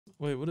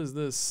Wait, what is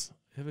this?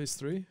 Have ace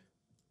 3?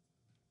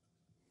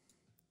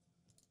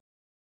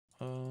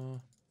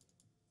 Oh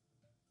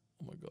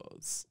my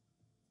god.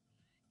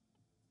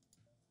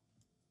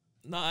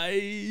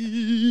 Nice!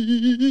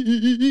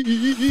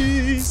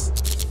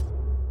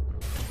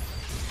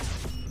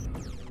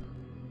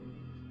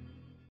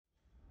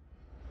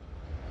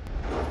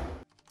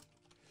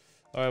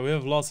 Alright, we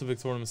have lots of big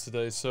tournaments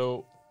today,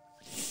 so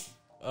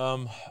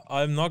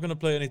I'm not gonna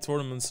play any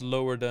tournaments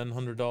lower than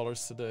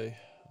 $100 today,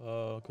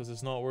 because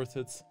it's not worth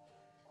it.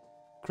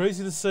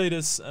 Crazy to say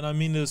this, and I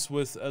mean this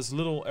with as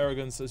little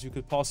arrogance as you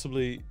could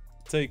possibly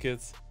take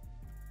it,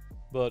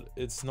 but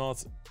it's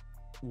not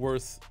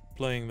worth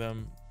playing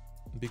them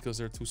because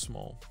they're too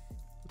small.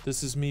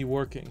 This is me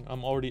working. I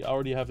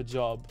already have a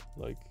job.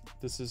 Like,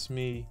 this is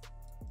me,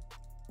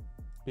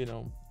 you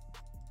know,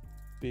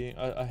 being,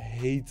 I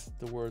hate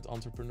the word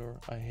entrepreneur.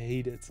 I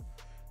hate it.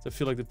 I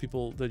feel like the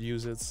people that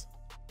use it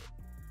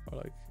are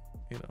like,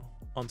 you know,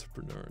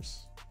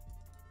 entrepreneurs.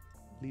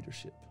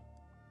 Leadership.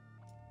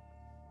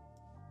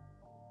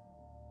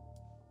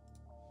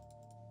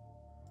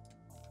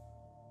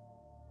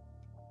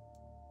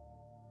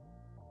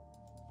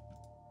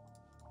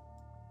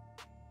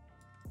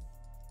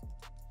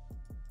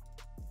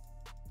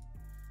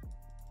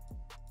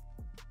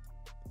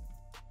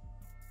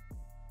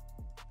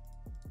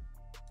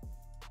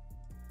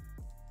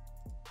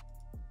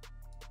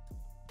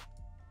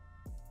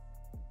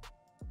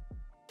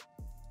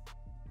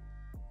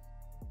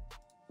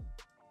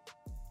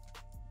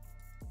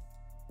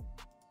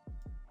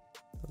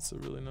 That's a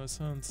really nice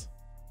hand.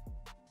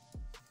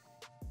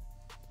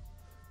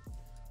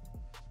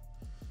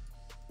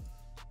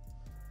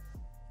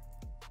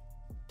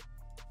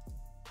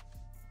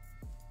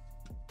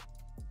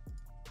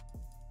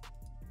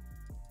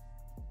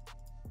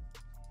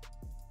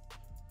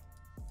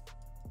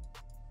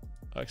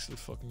 I actually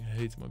fucking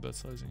hate my bet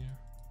sizing here.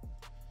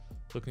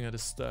 Looking at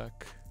his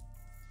stack.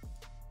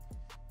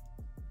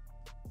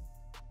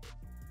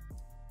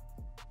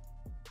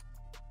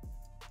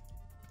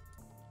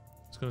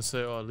 I was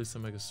gonna say, oh, at least I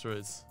make a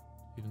straight,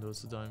 even though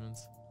it's a diamond.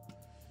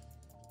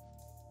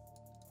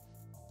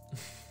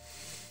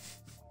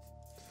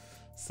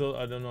 Still,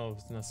 I don't know if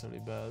it's necessarily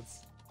bad.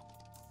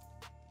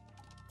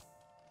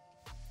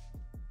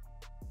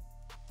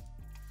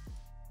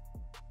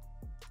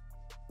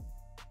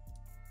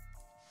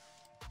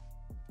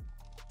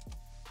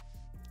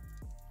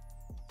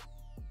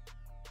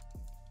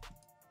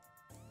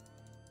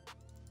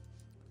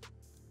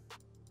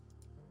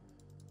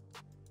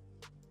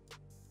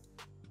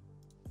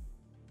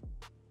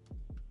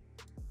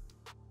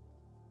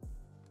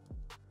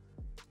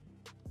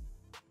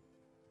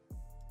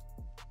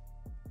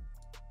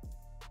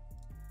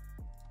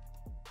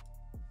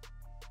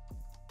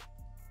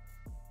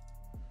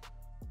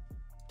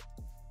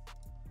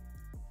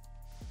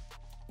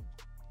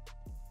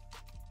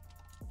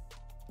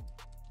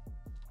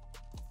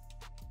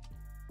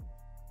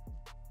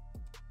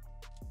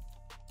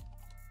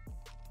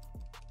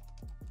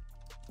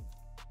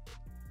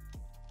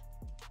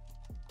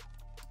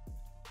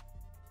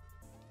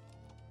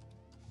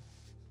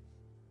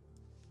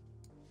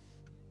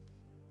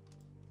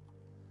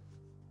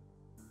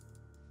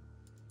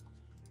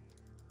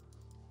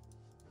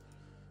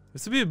 You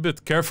have to be a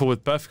bit careful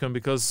with Pefkin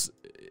because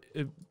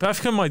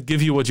Pefkin might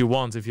give you what you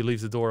want if you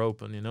leave the door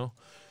open, you know?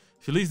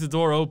 If you leave the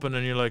door open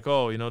and you're like,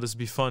 oh, you know, this would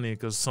be funny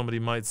because somebody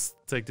might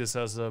take this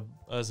as a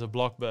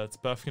block bet.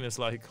 Pefkin is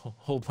like,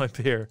 hold my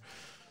beer.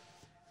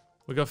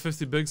 We got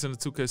 50 bigs in the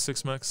 2K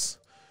 6 max.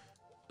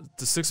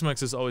 The 6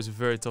 max is always a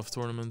very tough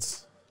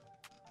tournament.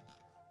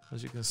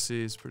 As you can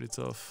see, it's pretty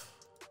tough.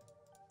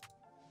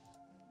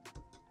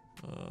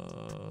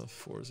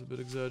 4 is a bit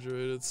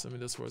exaggerated. I mean,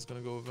 that's where it's gonna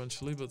go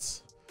eventually,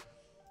 but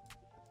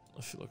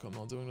I feel like I'm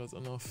not doing that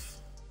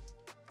enough.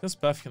 Against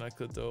Pefkin I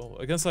could though.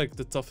 Against like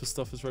the toughest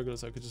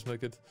regulars I could just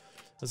make it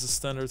as a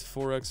standard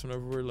 4x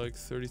whenever we're like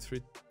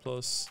 33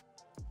 plus.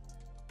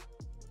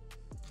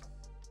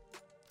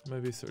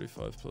 Maybe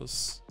 35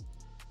 plus.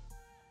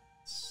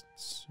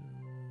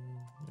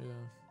 Yeah.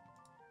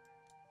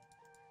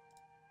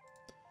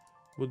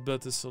 Would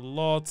bet this a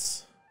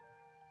lot.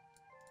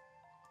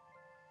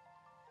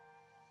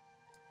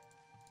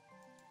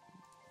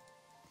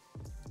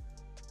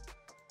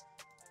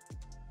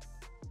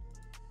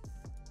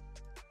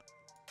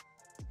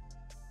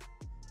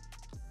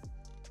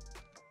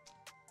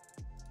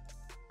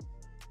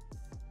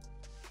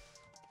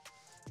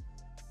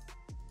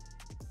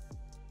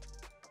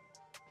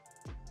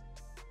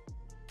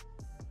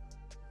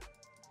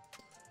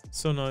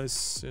 So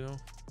nice, you know.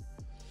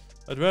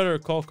 I'd rather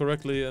call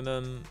correctly and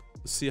then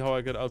see how I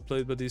get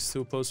outplayed by these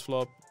two post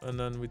flop, and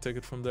then we take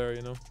it from there,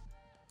 you know.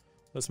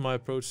 That's my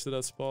approach to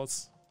that spot.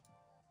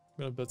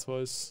 I'm gonna bet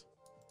twice.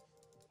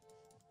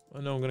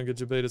 I know I'm gonna get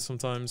debated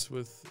sometimes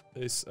with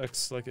ace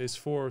X, like ace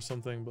 4 or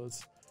something, but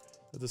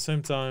at the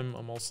same time,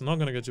 I'm also not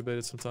gonna get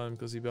debated sometime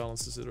because he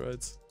balances it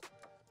right.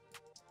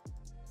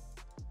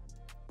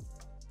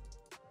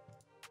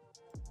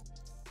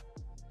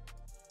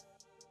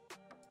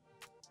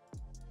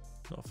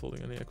 Not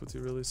folding any equity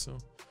really, so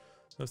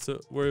Have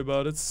to worry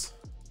about it.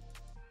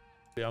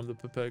 Yeah, I'm the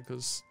Pepe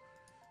because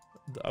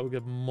I would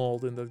get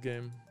mauled in that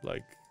game.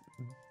 Like,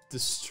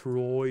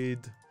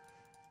 destroyed.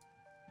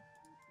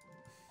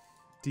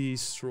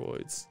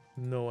 Destroyed.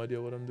 No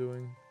idea what I'm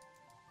doing.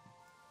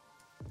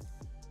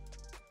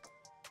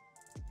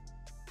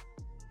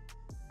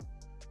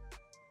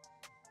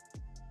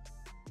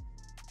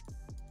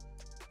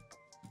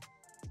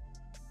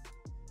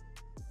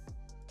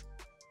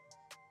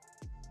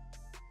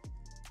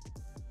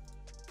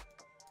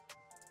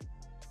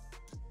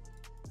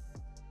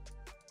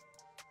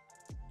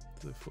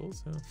 Did they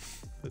fold? Yeah,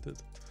 they did.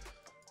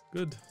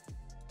 Good.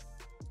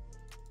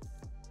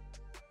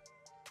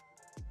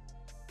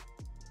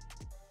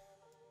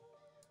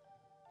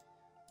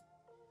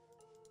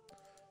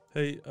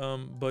 Hey,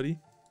 buddy.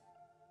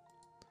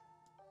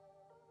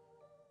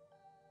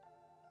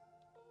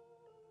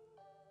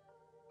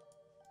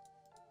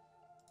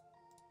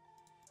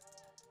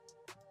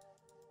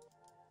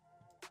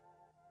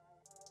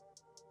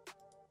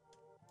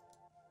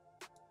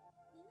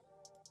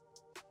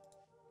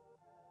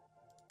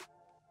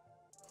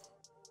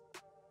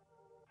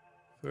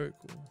 Very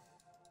cool.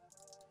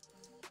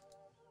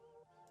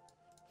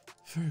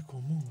 Very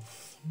cool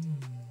move.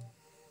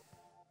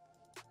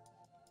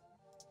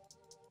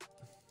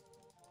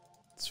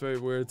 It's very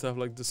weird to have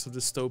like this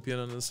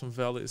dystopian and then some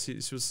valley. She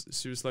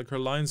was like, her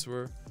lines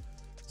were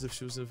as if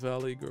she was a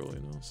valley girl,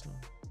 you know. So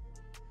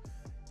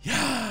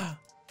yeah,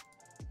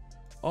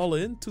 all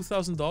in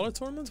 $2,000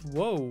 tournament.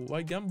 Whoa,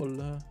 why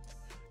gamble?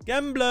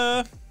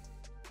 Gambler.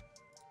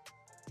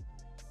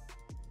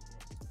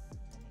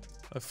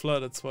 I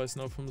flooded twice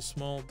now from the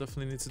small.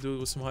 Definitely need to do it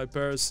with some high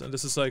pairs. And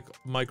this is like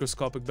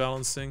microscopic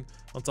balancing.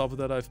 On top of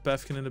that, I have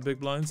Pevkin in the big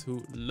blind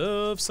who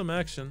loves some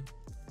action.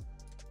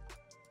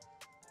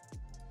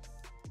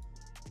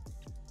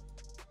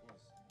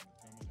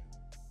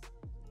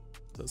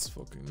 That's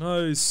fucking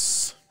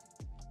nice.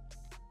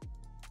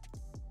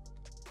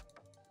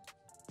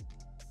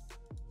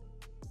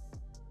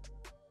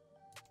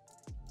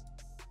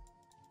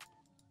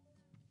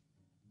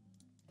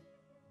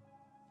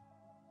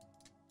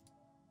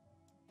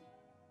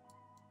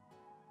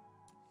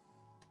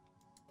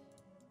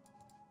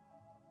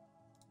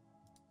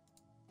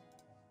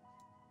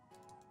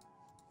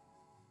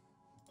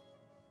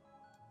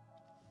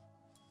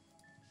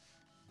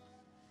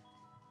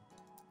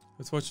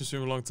 I've watched your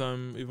stream a long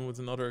time, even with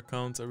another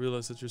account. I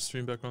realized that your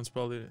stream background's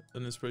probably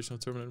an inspirational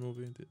Terminator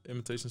movie. The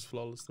imitation's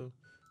flawless though.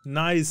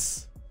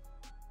 Nice!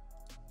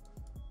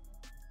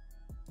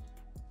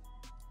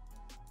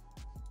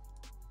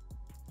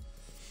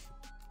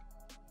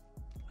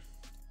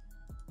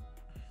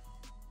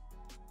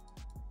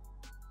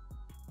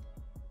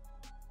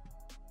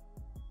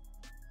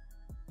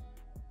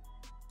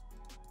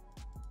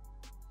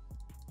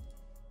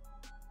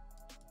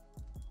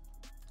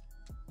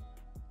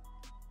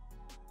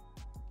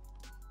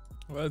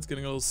 Well, it's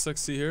getting a little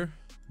sexy here.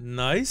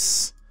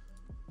 Nice.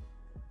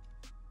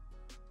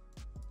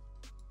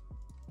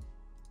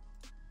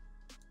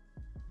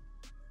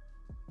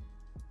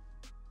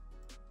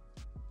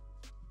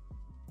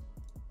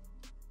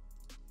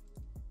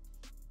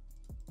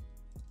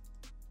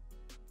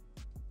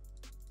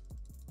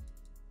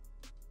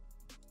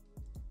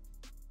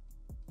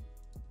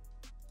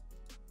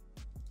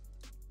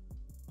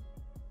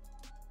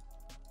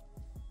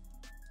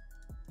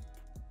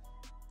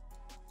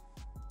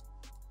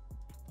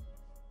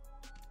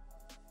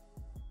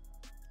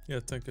 Yeah,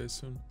 10k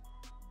soon.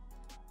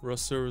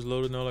 Rust server is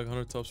loaded now, like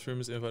 100 top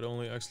streamers, invite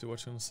only, actually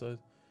watching on the side.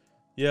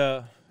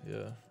 Yeah,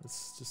 yeah,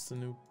 it's just a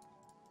new...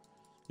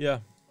 Yeah,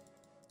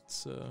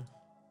 it's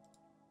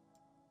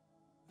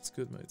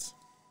good, mates.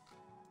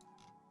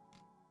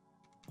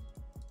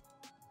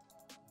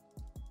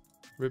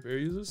 Rip air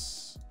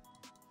users?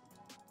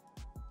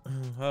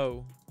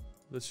 How?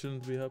 That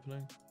shouldn't be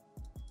happening.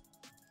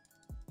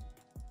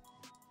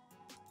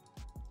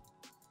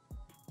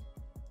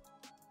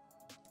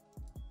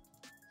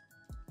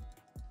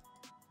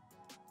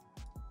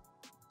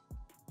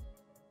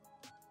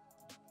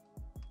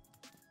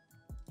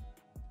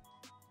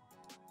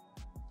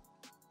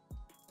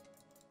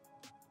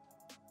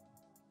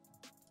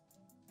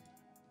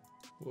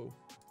 Whoa.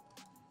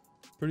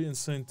 Pretty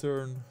insane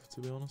turn,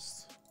 to be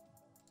honest.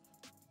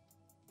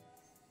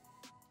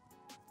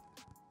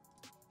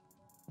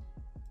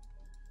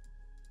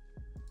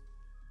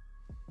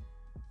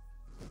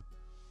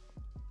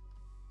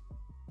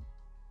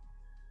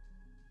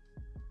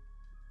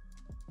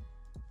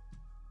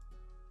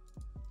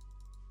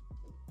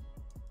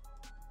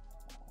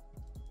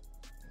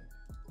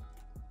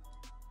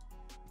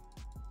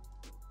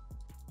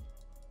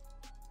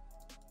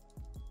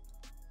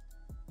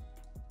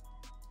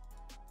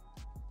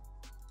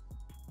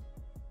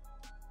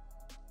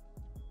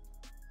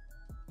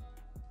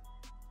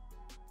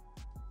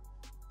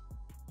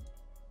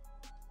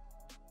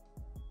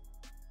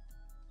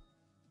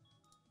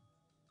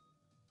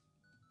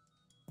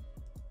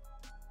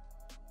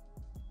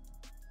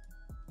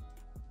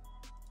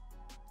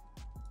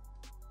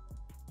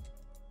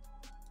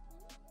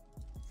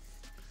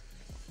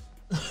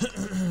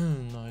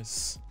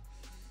 Nice.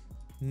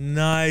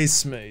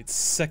 Nice, mate.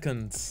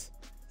 Second.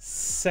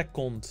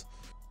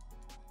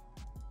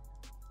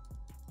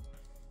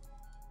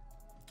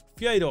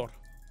 Fyodor.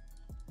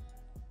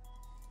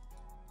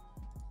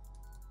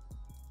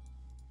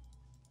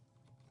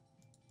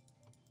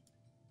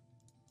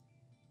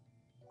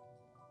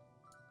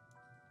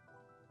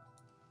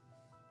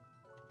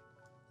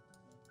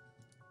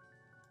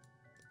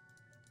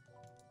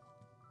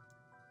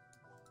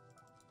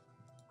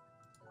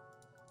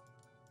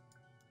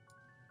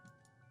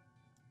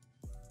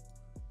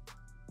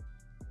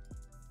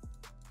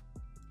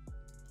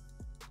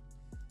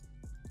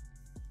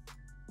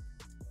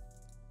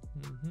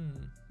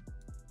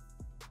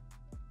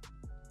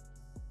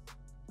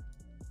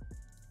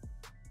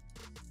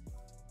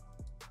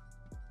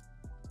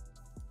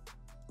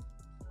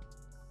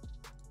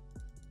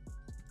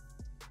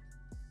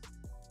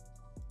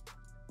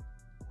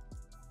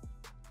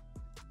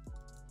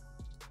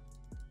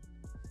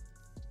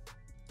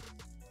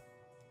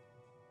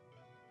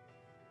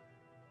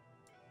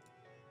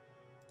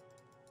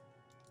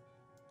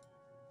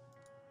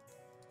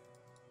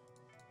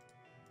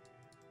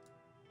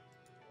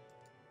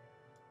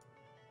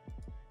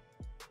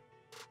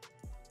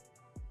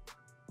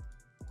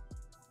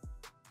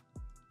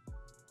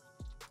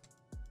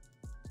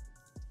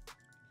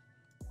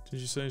 Did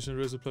you say you should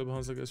raise a play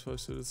behind like S5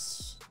 suited?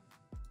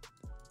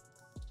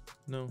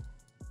 No.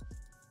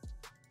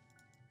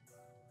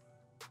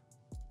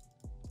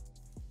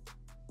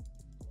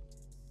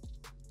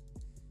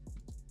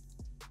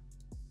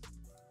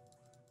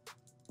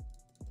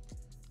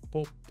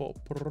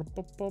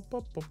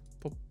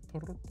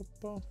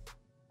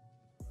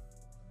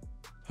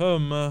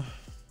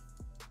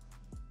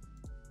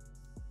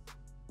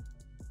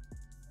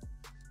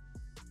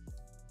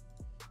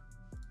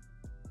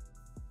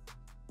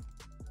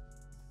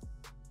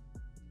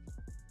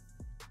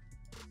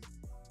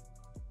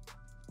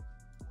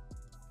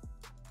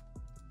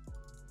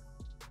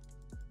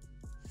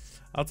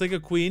 I'll take a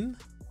queen.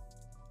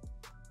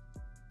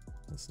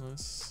 That's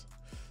nice.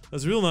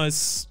 That's real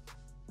nice.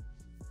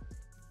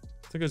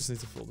 I think I just need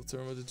to fold the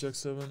turn with the Jack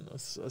 7. I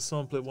saw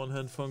him play one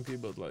hand funky,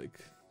 but like,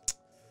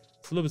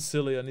 it's a little bit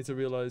silly. I need to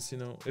realize, you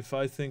know, if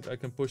I think I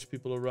can push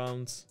people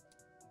around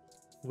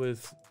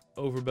with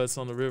overbets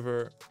on the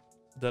river,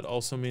 that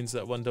also means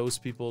that when those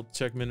people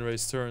check min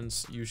raise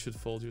turns, you should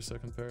fold your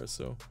second pair.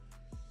 So,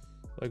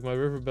 like, my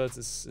river bet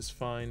is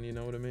fine, you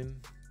know what I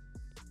mean?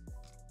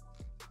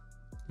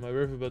 My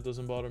river bet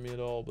doesn't bother me at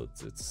all, but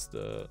it's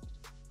a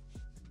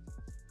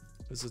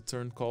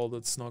turn call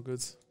that's not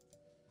good.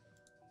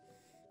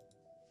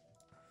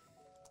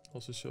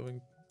 Also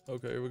showing.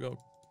 Okay, here we go.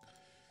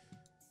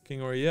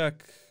 King or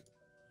yak.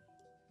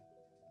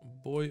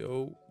 Boy,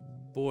 oh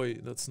boy,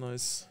 that's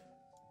nice.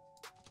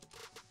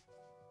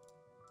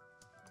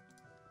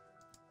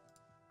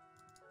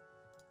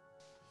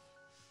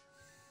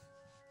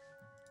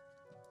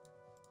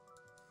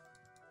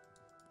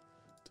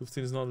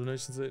 $2.15 is not a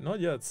donation today. Not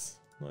yet.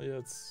 Not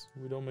yet.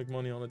 We don't make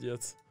money on it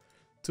yet.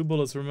 2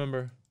 bullets,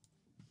 remember.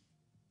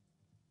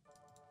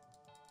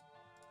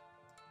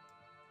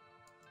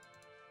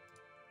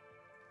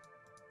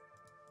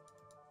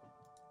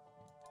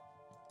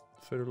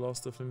 Fader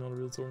lost, definitely not a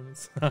real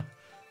tournament.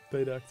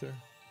 Paid actor.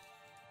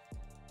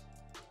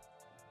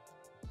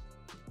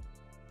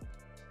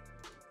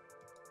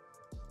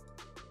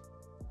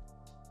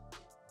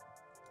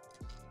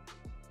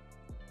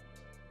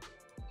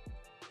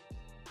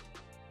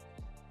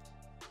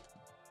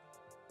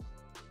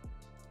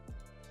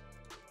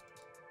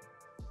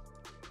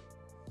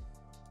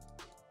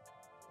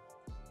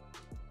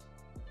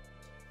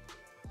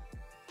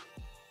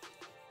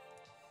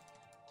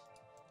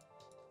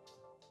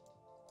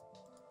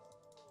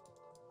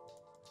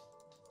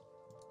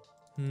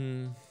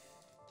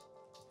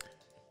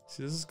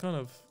 See, this kind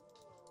of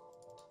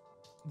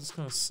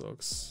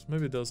sucks.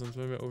 Maybe it doesn't.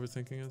 Maybe I'm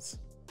overthinking it.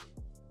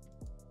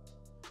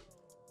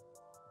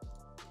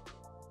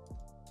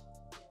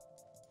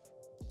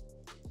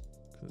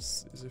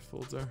 Because easy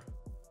fold there.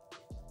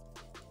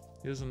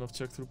 He has enough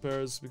check through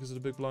pairs because of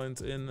the big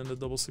blind in and the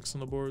double 6 on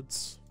the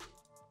boards.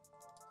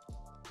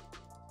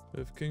 We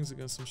have kings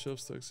against some shove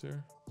stacks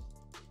here.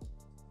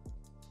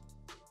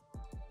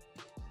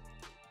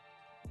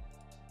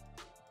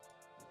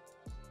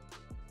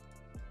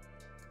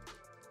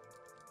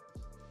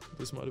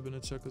 This might have been a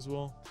check as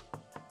well.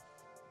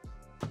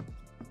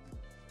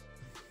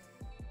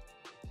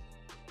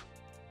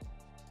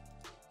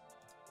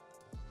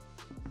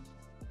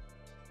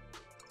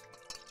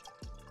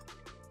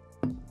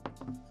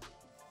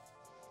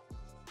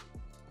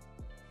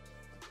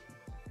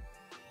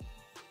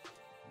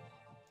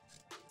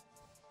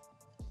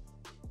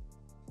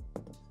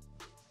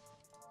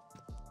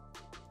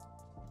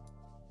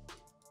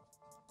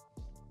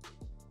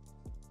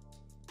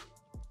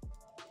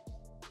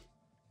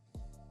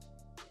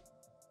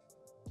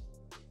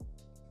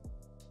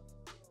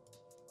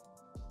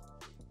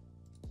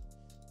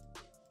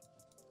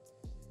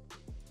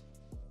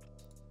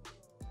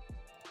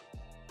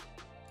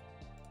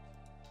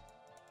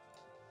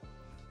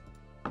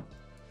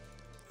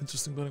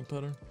 Interesting betting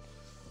pattern.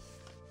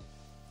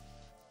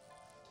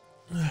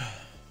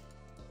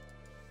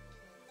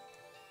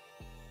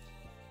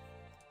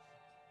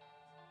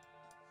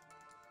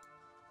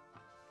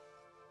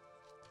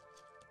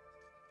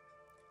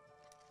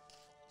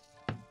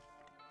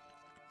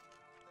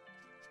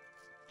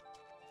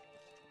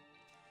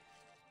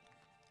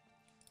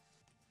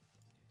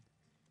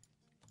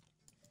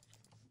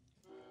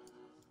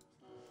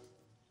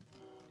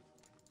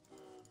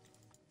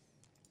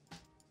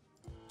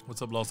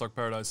 What's up, Lost Ark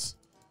Paradise?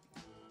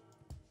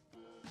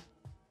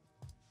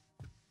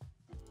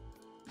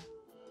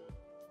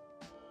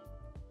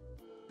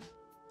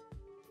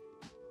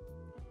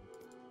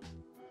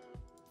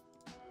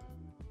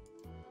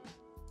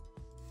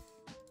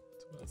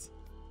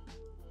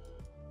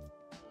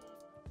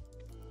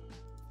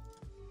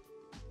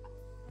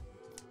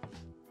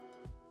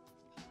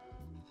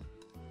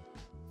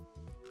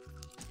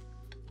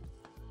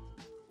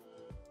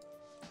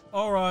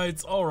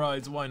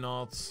 Alright, why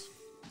not?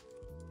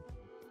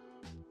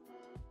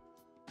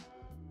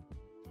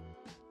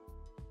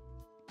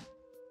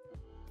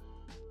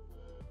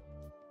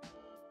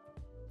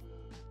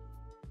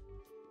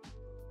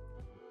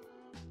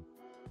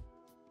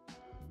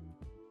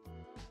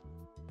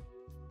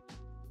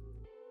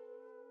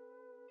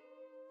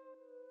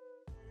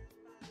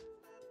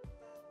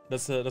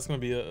 That's gonna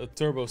be a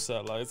turbo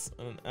satellite,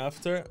 and then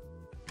after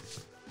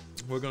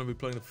we're gonna be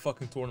playing the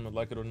fucking tournament,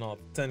 like it or not.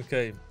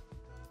 10k,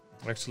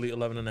 actually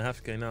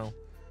 11.5k now.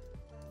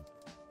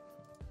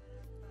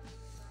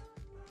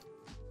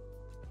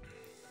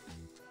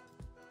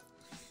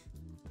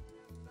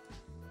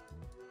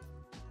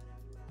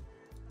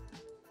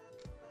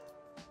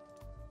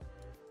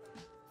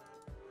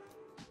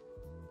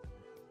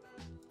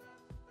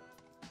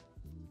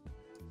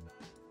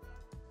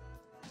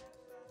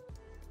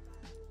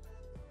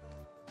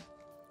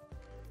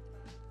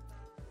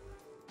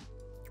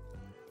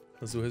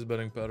 Let's do his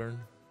betting pattern.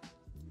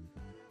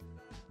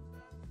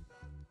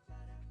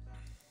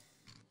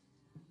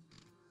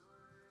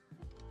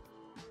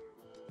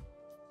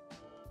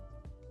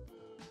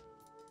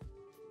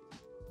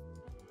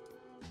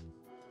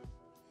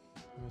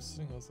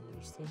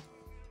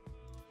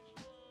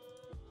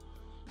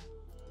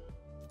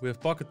 We have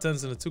pocket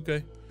 10s and a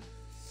 2k.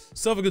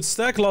 Still have a good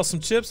stack, lost some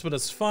chips, but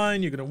that's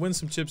fine. You're gonna win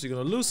some chips, you're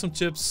gonna lose some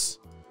chips.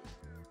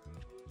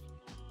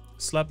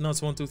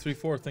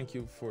 Slapnuts1234, thank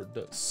you for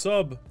the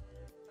sub.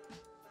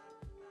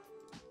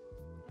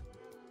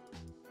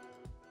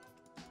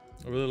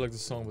 I really like the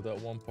song, but that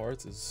one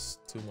part is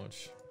too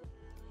much.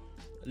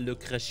 Le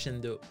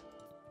crescendo.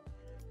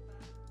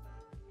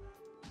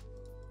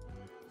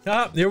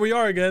 Ah, here we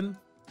are again.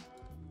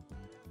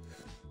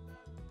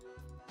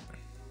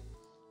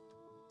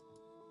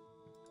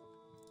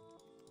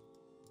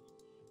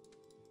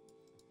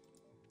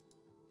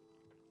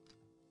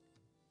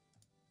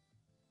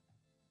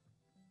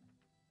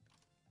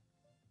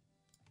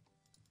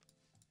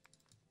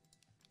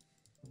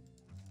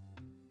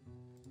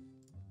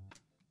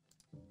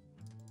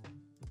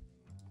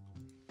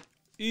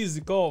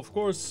 Easy call, of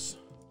course.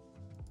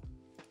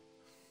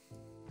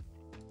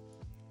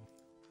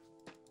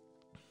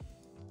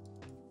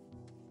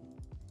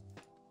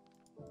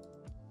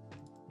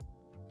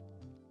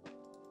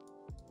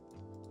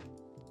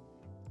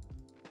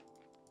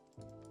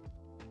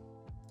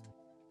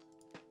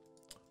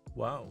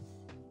 Wow.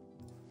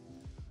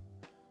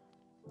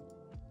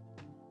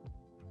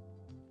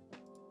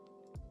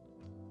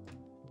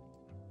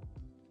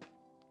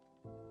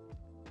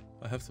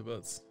 I have to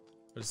bet.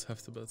 I just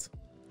have to bet.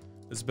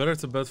 It's better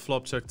to bet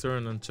flop check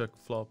turn than check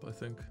flop, I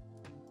think.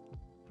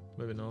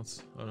 Maybe not.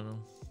 I don't know.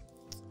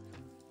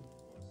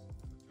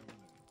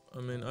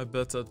 I mean, I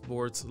bet that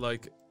board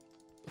like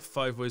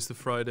 5 ways to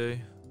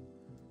Friday.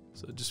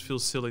 So it just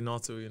feels silly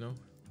not to, you know,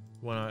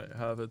 when I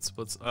have it.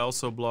 But I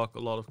also block a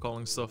lot of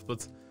calling stuff.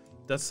 But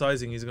that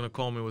sizing, he's gonna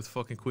call me with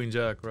fucking queen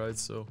jack, right?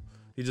 So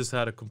he just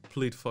had a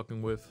complete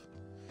fucking whiff.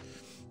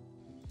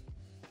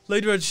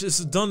 Late reg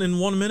is done in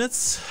 1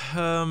 minute.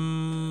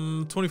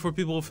 24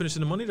 people will finish in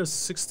the money. There's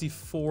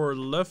 64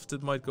 left.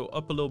 It might go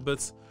up a little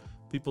bit.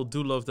 People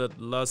do love that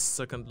last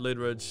second late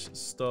reg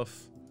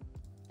stuff.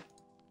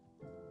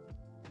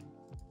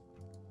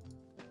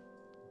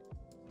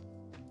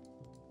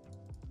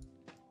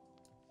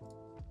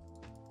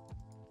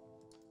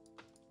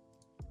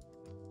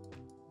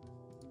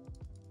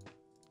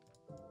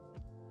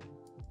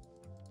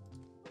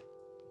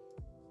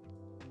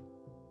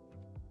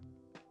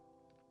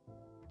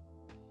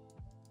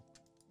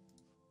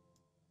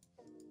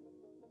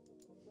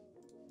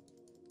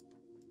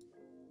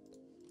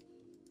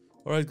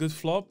 Alright, good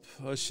flop.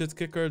 Shit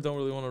kicker. Don't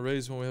really want to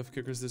raise when we have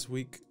kickers this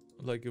week.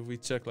 Like if we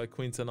check like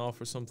queen 10 off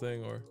or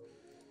something, or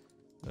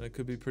then it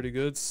could be pretty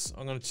good.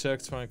 I'm gonna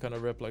check, try and kind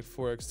of rep like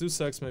 4x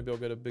deuce-x. Maybe I'll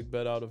get a big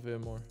bet out of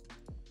him, or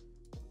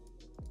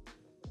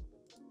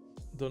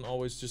don't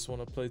always just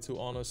want to play too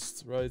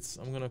honest, right?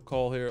 I'm gonna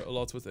call here a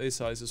lot with ace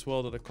highs as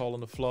well that I call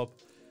on the flop.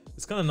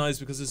 It's kind of nice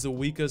because it's the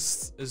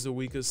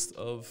weakest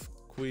of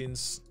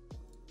queens,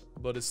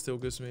 but it still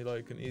gives me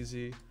like an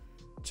easy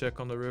check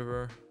on the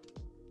river.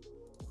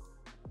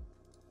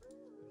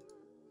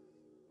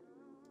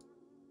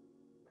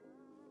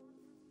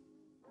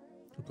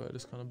 Okay,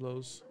 this kind of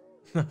blows.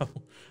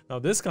 Now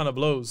this kind of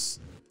blows.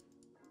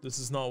 This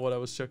is not what I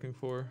was checking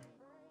for.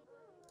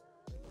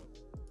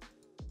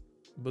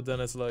 But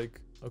then it's like,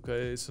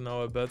 okay, so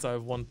now I bet I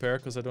have one pair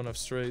because I don't have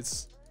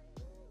straights.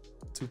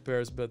 Two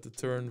pairs bet the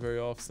turn very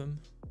often.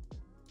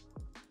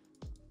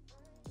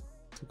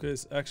 2K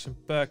is action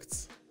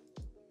packed.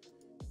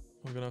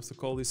 We're gonna have to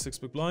call these 6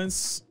 big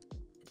blinds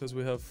because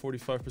we have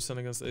 45%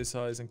 against ace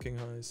highs and king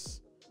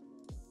highs.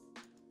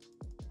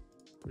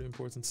 Pretty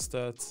important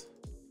stat.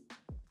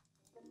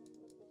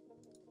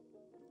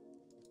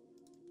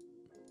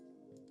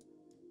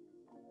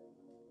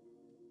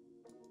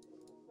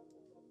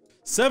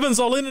 Sevens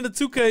all in the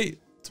 2K.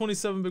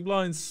 27 big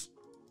blinds.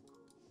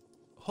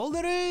 Hold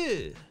it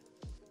in.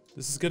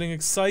 This is getting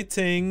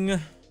exciting.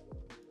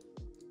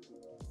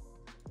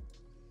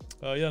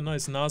 Yeah,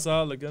 nice.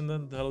 NASA,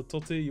 Legenda, hello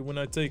Totti. You win,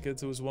 I take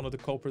it. Who was one of the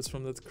culprits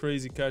from that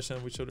crazy cash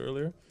hand we showed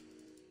earlier.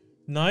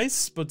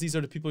 Nice, but these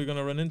are the people you're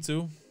gonna run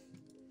into.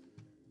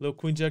 Little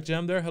Queen Jack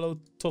Jam there. Hello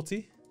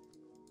Totti.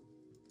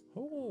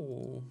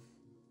 Oh.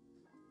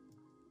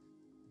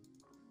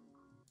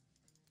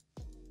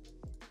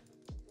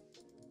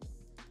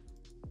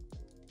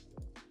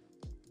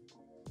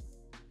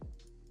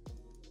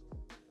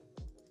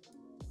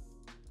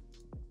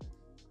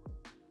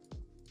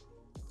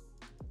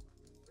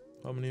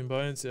 How many in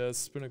buy-ins? Yeah,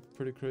 it's been a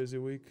pretty crazy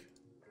week.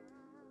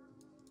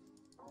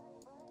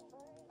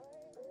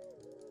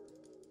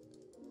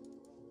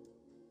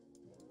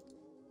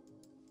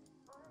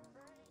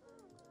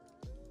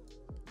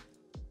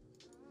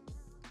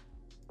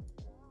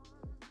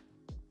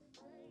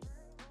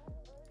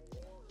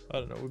 I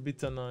don't know, we beat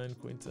 10-9,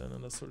 Queen 10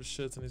 and that sort of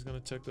shit, and he's gonna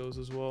check those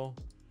as well.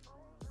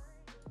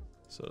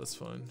 So that's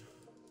fine.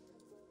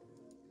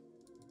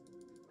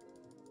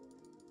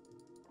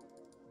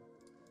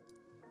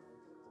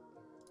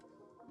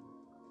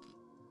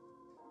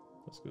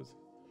 That's good.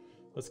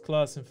 That's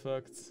class, in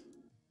fact.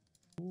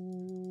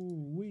 Ooh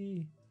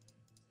wee.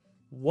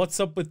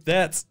 What's up with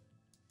that?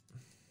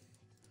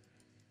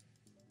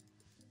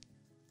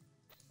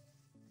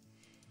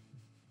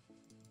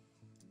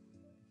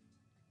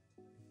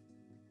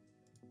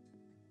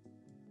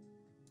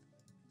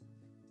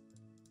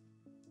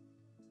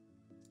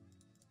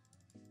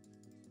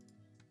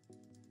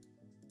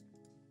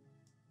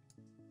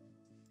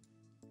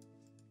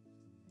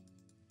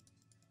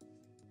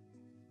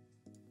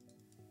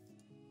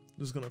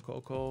 Just gonna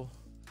call.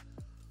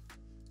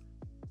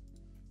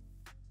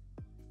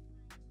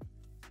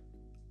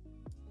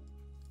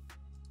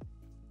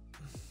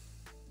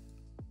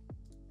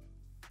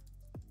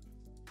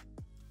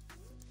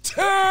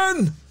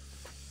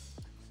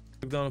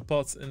 Took down a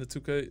pot in the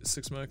 2K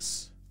 6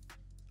 max.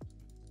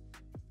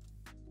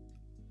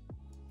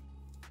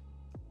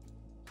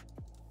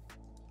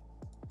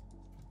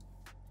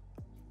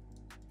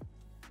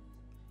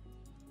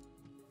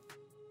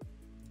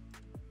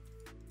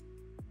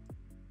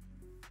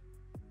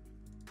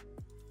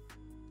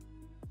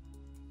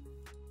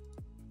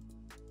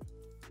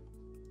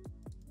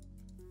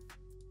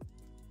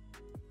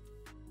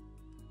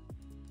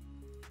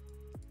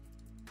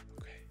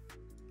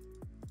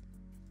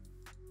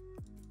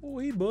 Oh,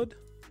 hey, bud.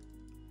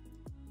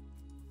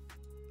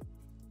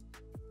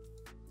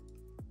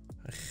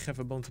 I have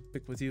a bone to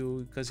pick with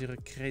you because you're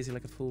crazy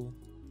like a fool.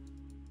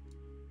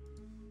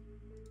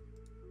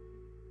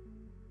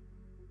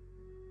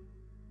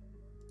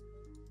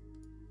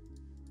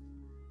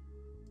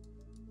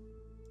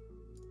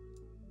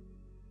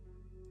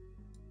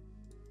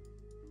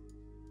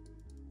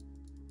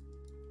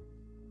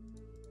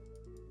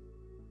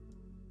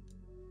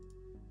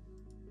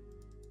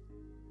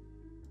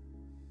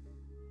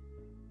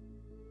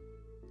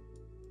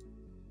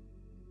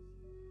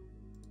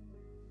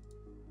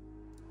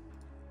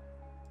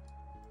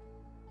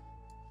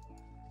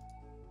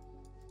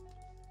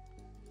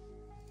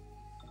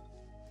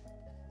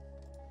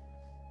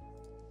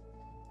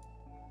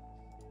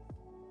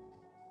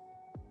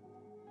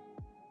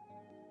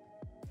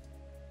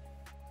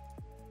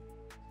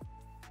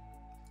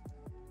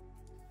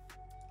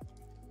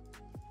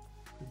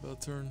 Bad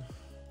turn.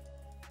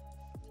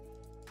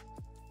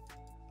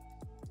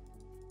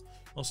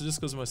 Also, just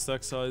because of my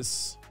stack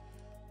size,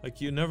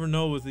 like, you never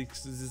know with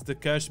the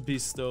cash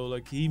beast though.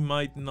 Like, he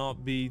might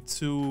not be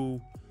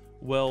too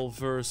well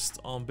versed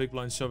on big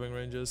blind shoving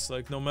ranges.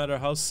 Like, no matter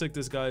how sick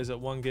this guy is at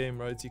one game,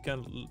 right? You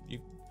can't.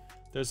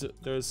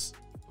 There's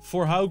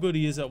for how good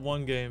he is at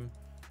one game,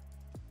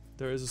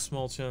 there is a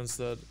small chance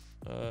that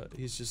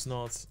he's just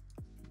not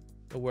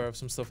aware of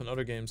some stuff in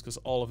other games because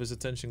all of his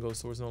attention goes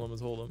towards no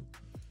limit hold'em.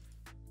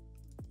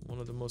 One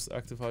of the most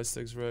active high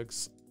stakes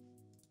regs.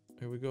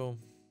 Here we go.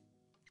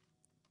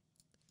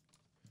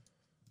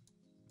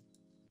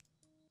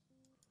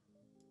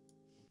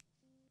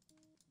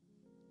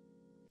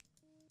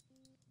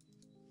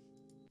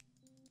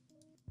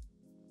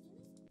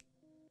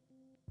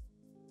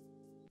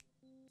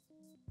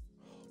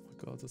 Oh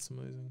my god, that's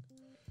amazing.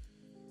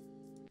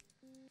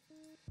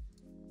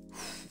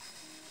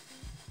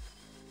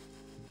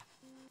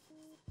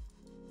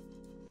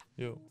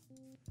 Yo.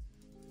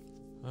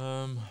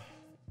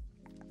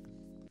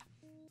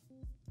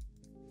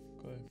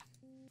 Okay.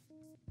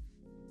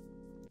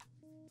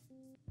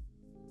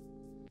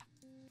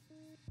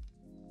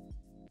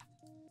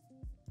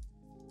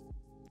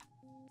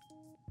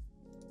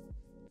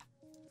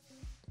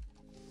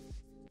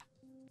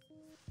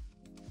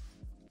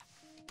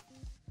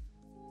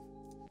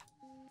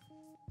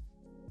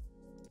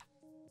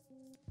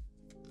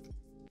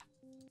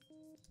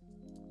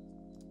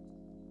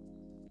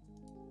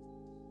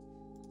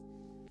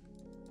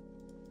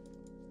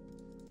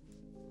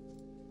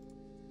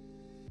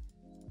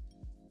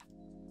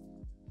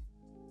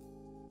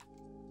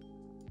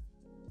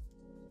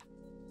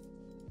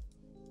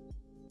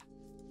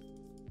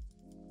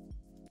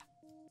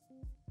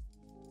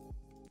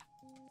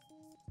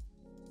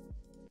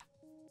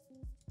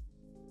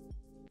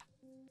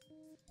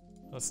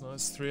 That's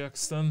nice.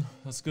 3x then.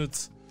 That's good.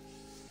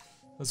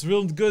 That's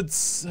real good.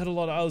 Had a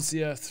lot of outs.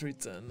 Yeah,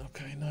 310.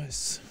 Okay,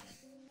 nice.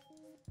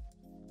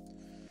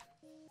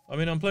 I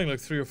mean, I'm playing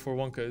like 3 or 4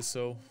 1Ks,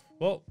 so...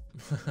 Well...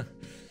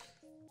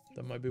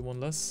 that might be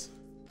one less.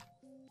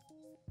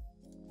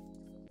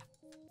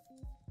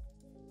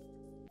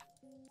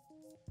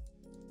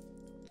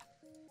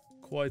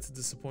 Quite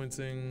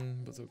disappointing,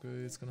 but okay,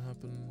 it's gonna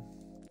happen.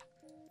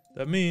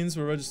 That means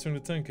we're registering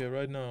the 10K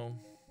right now.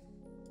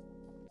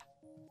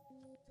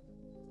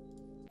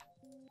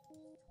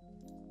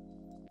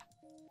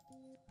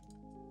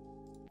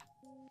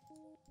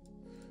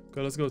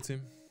 Okay, let's go,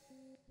 team.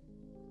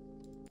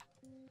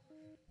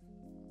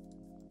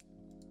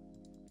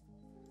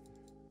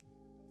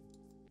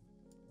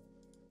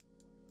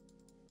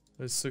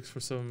 There's 6 for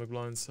 7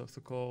 McBlinds, have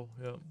to call,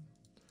 yeah.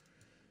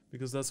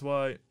 Because that's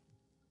why.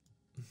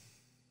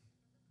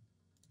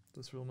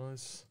 That's real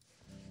nice.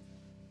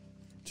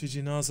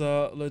 GG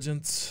NASA,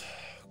 legend.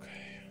 Okay.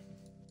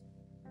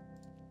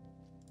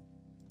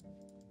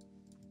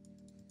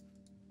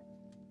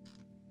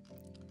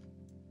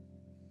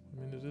 I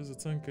mean, it is a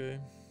 10K.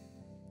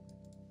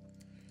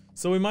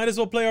 So we might as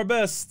well play our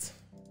best.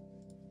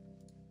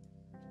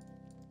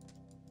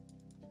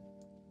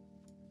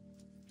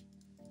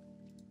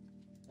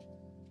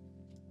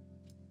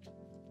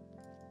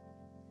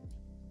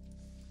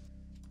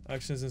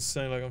 Action is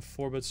insane, like I'm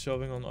 4-bet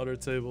shoving on other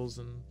tables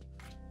and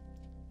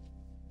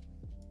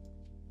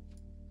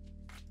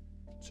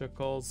check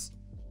calls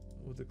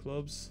with the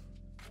clubs.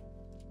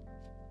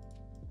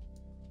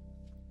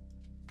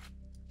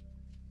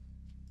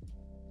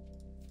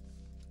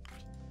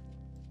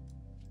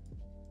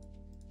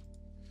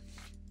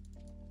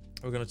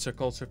 We're gonna check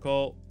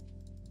call.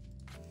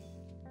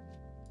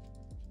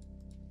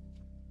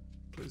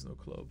 Please no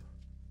club.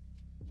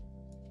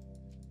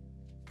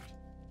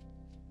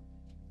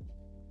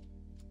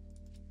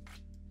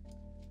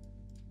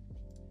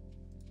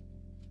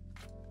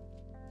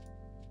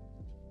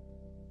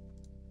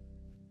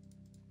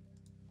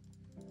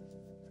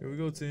 Here we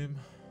go, team.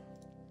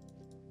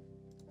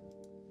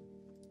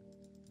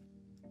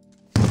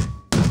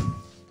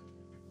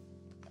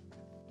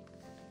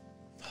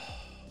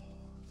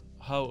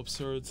 How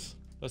absurd.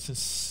 That's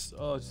just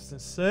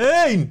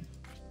insane!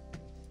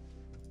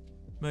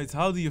 Mate,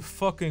 how do you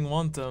fucking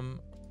want them?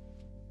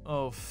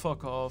 Oh,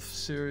 fuck off.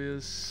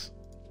 Serious.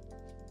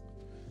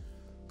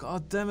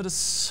 God damn it.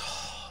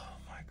 Oh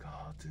my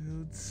god,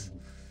 dude.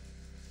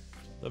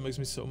 That makes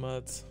me so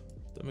mad.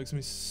 That makes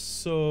me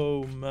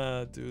so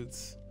mad, dude.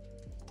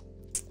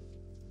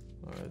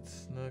 Alright,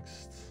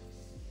 next.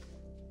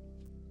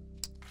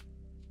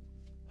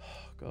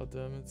 God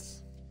damn it.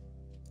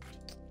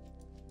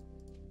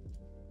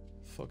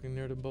 Fucking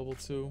near the bubble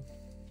too.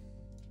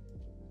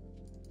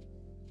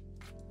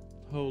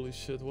 Holy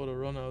shit, what a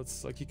run out.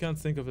 Like, you can't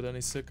think of it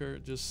any sicker,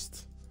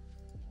 just...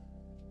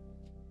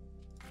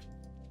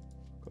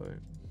 Okay.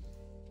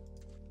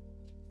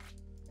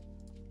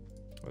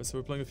 Alright, so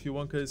we're playing a few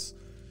 1Ks.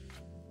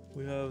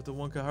 We have the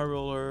 1K high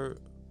roller,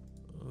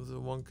 the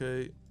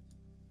 1K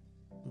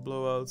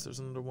blowouts, there's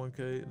another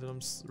 1K that I'm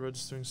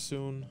registering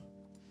soon.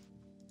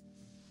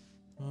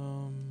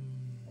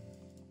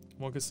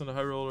 1K on the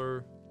high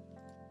roller.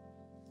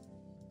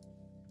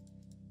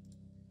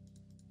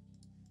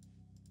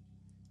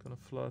 Kind of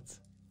flat.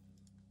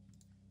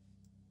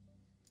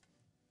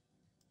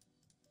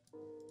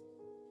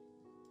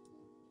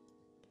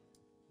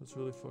 That's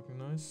really fucking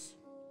nice.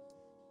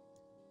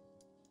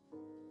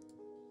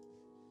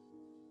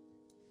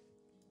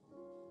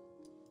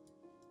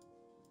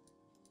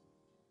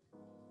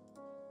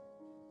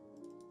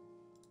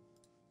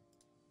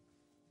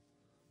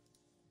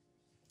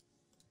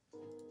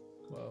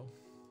 Wow.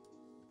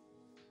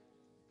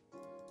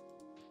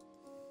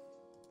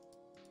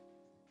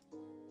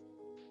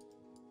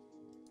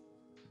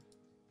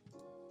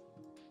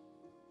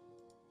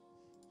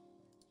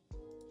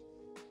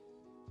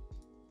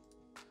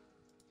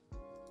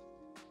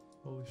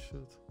 Holy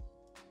shit.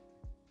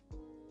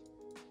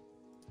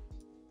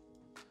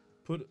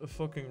 Put a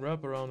fucking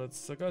wrap around it.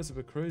 That guy's a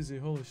bit crazy.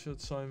 Holy shit,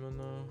 Simon.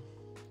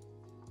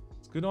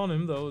 It's good on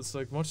him though. It's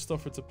like much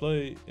tougher to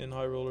play in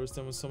high rollers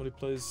than when somebody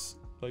plays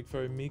like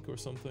very meek or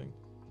something.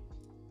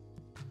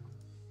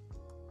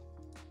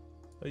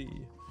 Hey.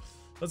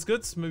 That's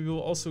good. Maybe we'll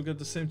also get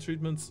the same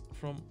treatment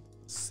from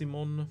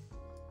Simon.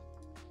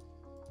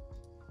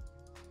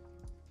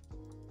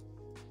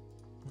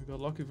 We got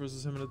lucky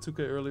versus him in a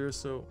 2K earlier,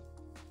 so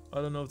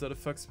I don't know if that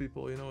affects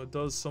people. You know, it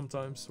does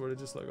sometimes where they're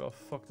just like, oh,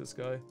 fuck this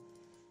guy.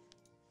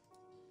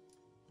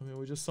 I mean,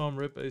 we just saw him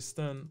rip ace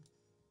 10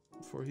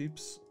 for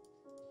heaps.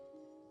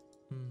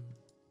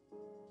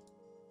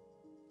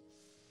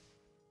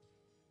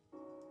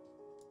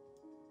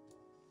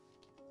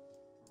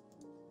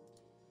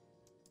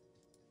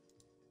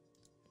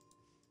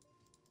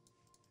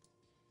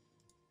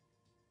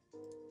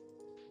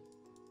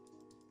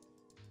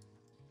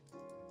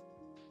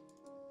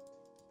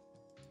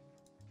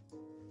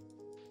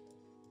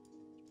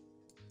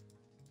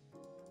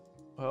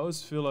 I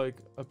always feel like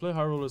I play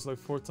high rollers like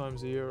 4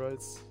 times a year,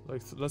 right?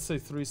 Like let's say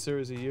 3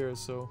 series a year,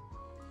 so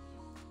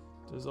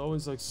there's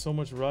always like so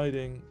much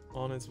riding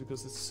on it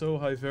because it's so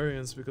high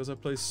variance because I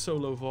play so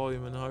low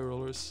volume in high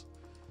rollers.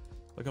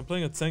 Like I'm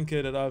playing a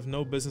 10k that I have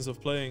no business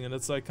of playing, and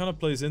it's like kind of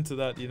plays into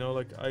that, you know,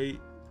 like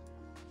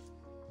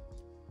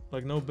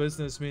no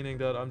business meaning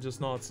that I'm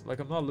just not like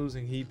I'm not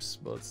losing heaps,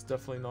 but it's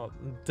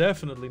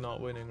definitely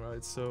not winning,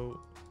 right? So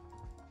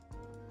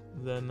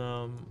then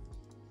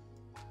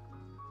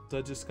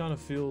that just kind of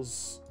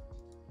feels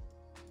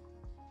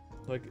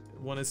like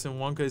when it's in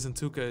 1Ks and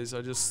 2Ks,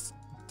 I just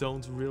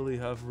don't really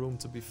have room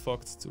to be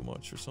fucked too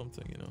much or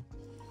something, you know.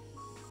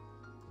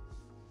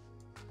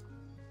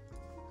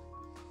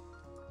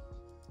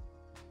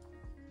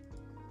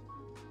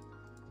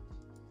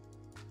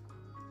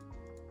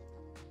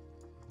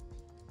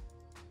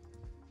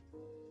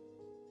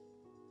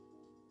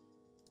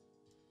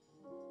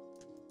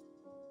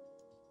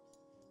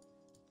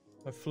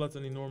 I flat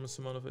an enormous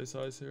amount of ace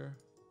highs here,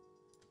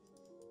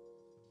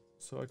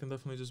 so I can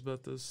definitely just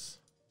bet this.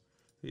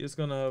 He is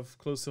gonna have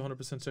close to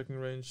 100% checking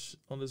range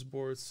on this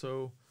board,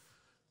 so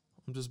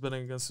I'm just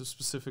betting against a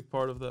specific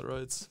part of that,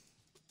 right?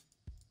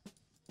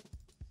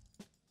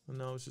 And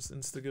now it's just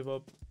insta give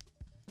up.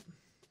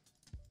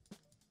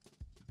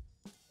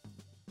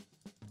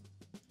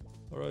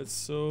 Alright,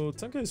 so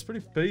 10k is pretty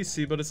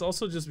pacey, but it's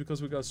also just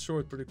because we got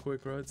short pretty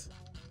quick, right?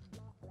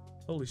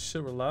 Holy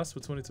shit, we're last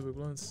with 22 big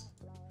blinds.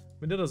 I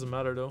mean, that doesn't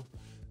matter though.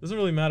 It doesn't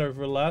really matter if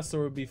we're last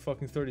or we'd be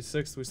fucking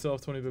 36th. We still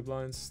have 20 big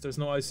blinds. There's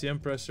no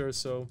ICM pressure,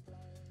 so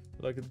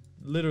like it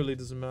literally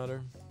doesn't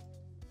matter.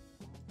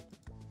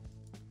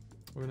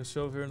 We're gonna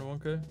shove here in the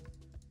 1k.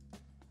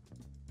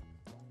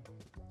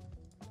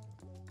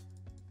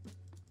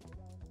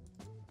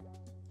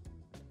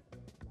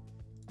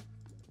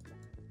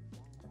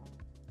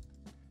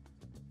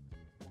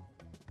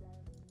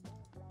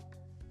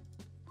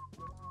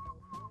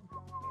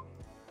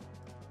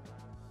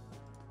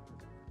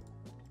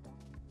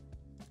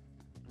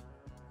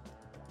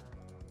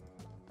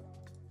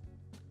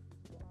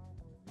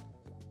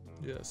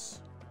 Yes.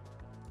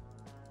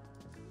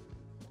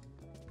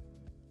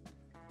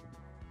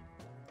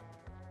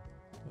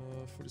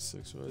 Uh,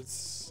 46, right?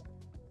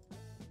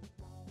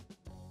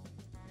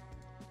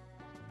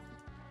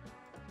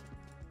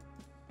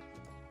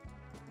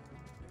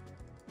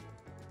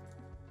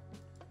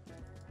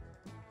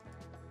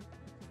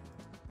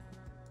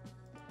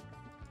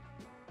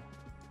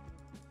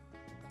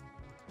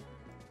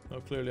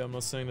 No, clearly I'm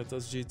not saying that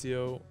that's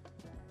GTO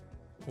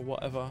or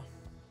whatever.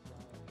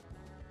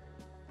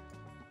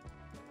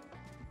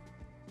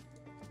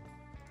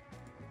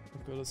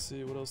 Okay, let's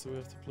see, what else do we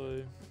have to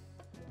play?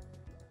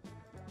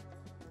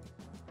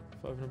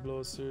 500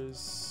 blowout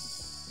series.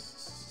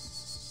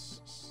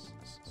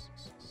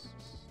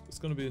 It's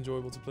gonna be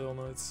enjoyable to play all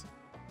night.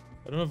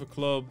 I don't have a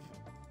club.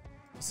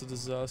 It's a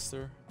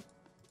disaster.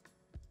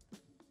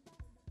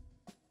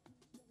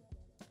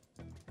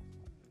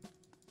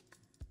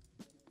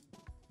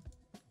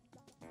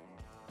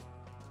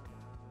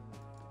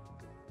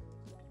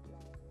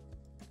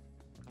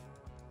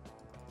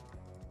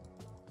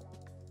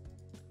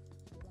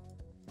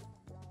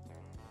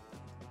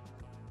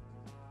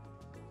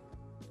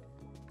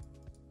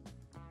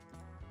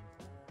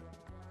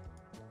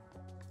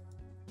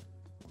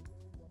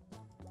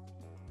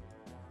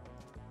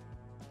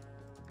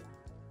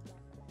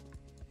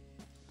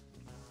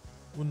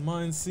 Wouldn't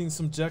mind seeing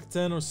some Jack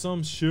 10 or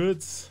some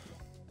shit.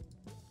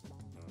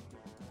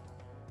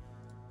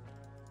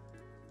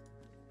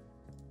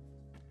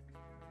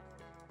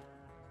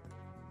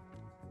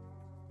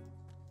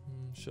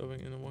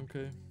 Shoving in a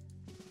 1k.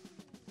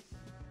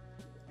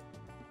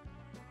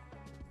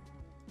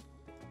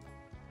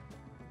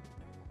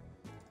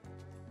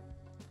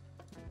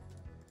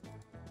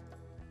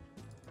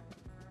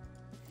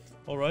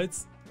 Alright,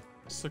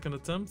 second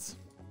attempt.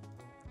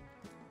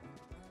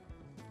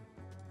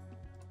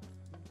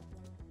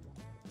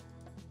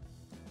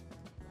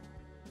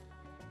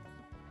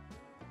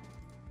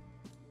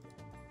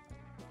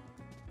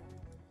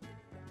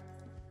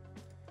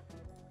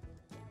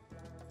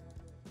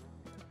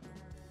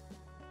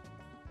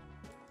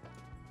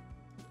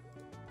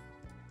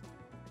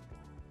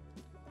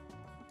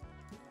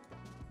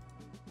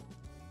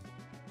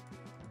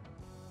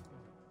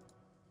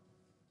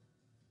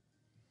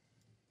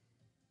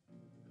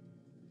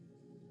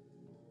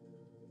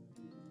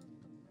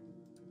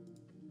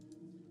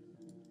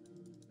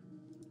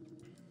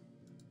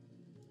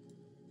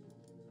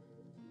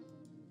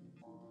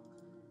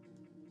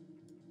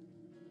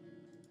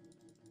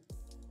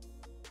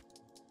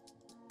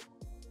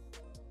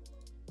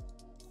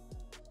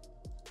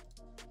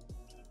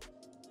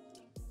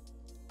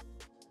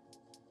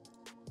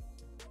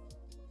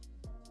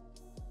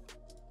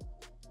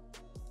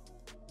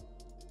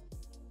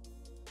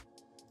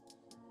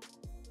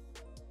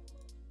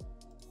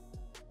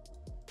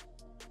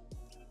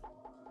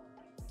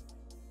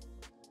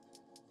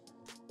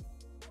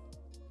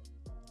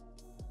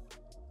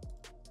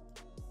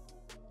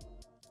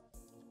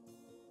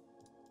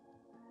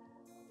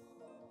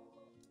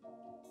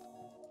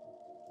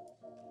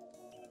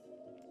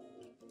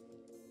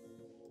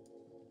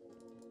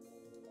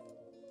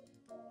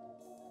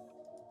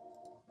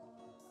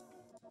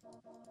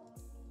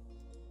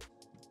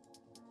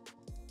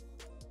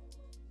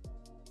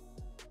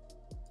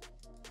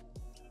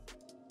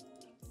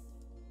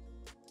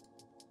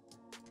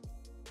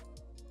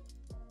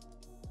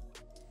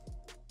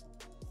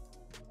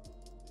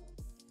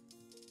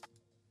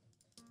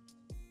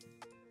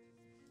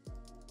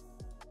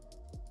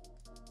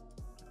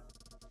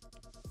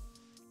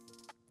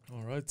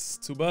 Alright,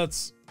 too bad.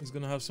 He's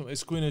gonna have some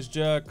ace queen, ace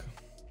jack,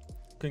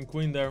 king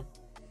queen there.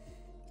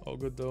 All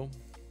good though.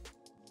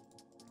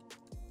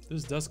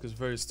 This desk is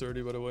very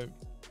sturdy, by the way.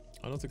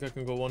 I don't think I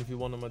can go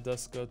 1v1 on my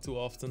desk too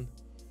often.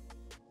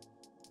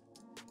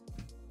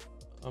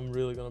 I'm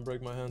really gonna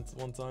break my hand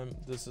one time.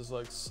 This is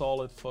like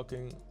solid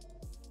fucking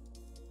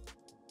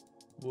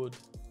wood.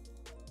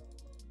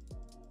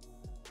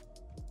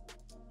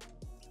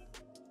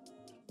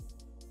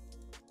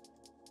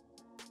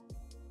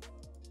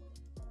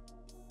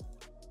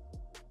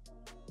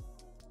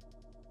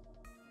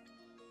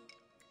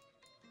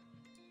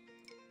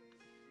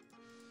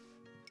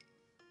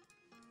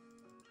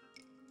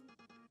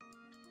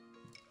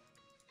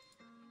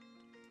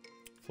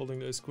 Folding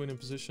the ace queen in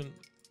position.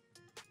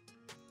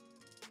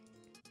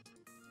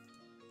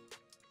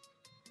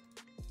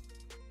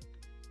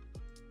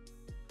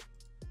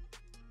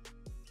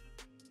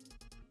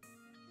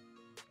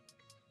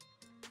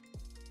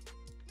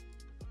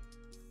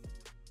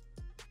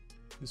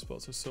 These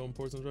spots are so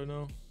important right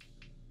now.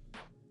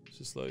 It's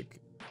just like,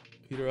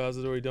 either has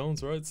it or he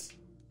don't, right?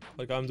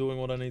 Like I'm doing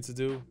what I need to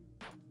do.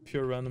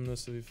 Pure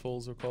randomness if he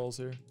folds or calls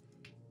here.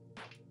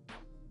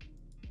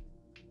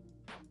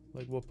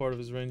 Like what part of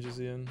his range is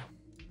he in?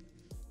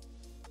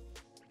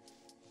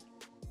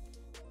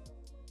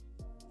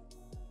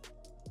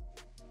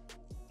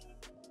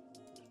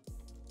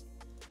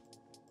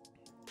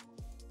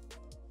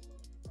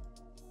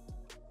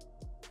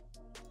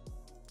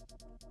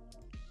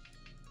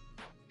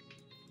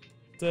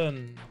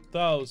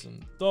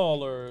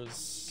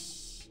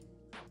 $10,000.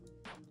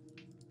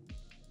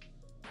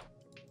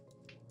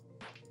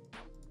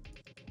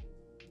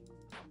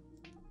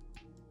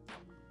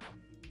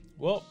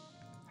 Well,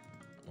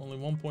 only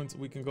 1 point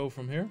we can go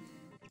from here.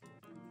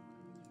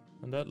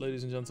 And that,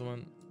 ladies and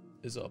gentlemen,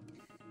 is up.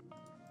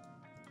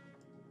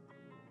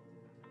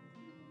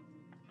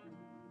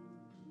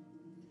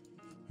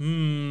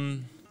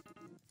 Do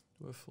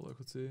I have full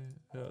equity?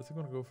 Yeah, I think I'm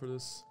gonna go for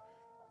this.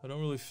 I don't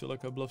really feel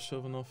like I bluff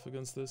shove enough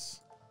against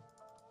this.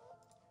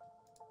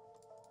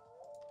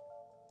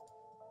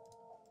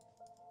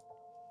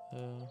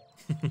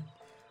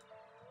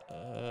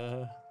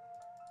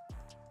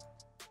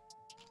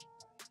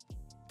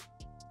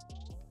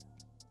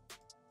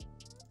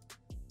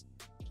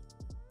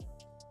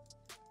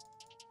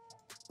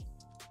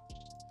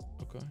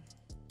 Okay.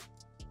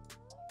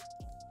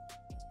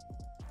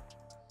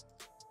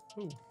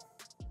 Ooh.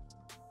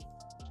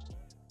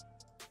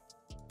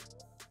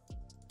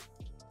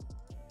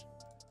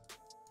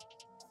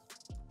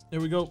 Here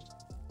we go.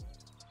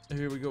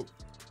 Here we go.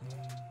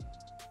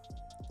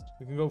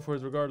 We can go for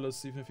it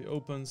regardless, even if he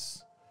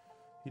opens.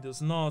 He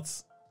does not.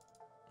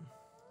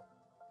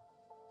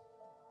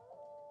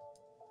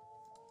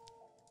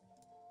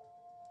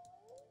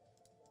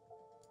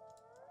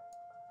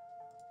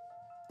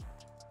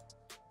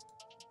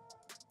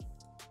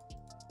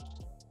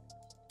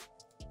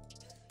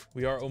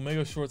 We are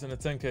Omega short in a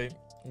 10k.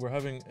 We're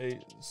having a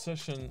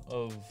session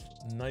of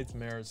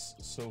nightmares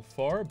so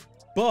far,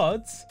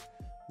 but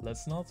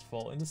let's not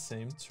fall in the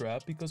same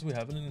trap because we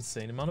have an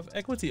insane amount of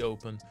equity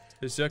open.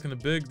 It's jack and a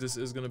big. This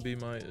is gonna be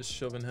my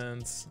shove in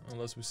hand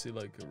unless we see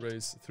like a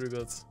raise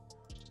 3-bet.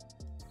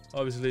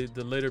 Obviously,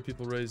 the later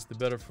people raise, the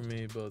better for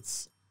me,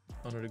 but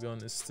under the gun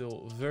is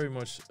still very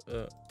much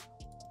a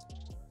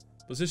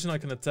position I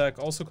can attack.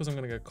 Also because I'm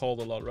gonna get called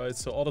a lot, right?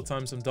 So all the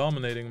times I'm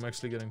dominating, I'm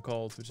actually getting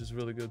called, which is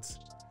really good.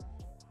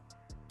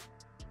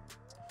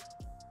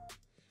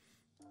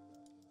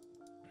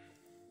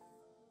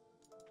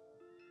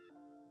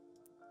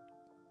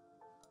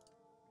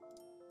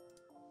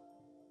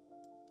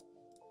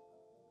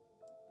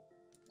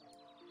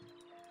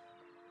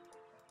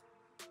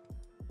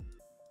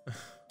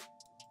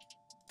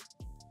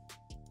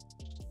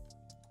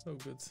 Oh,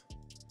 good.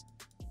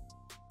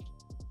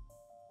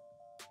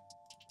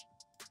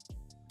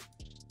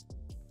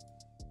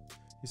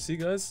 You see,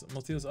 guys,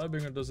 Matthias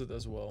Eibinger does it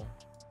as well.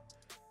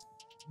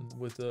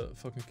 With the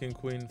fucking king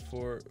queen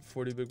for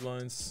 40 big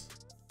blinds.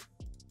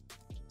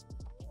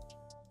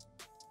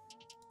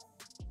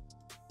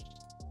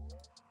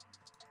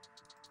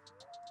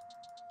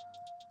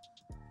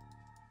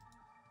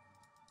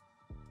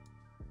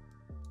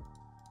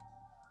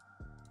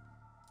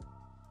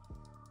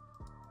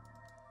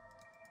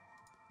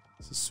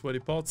 This is sweaty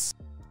pots.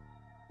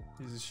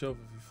 Easy shove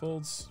if he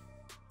folds.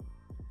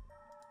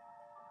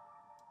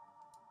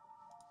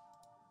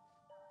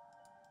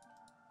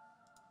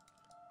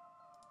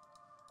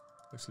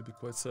 Actually be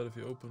quite sad if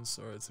he opens.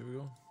 Alright, here we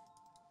go.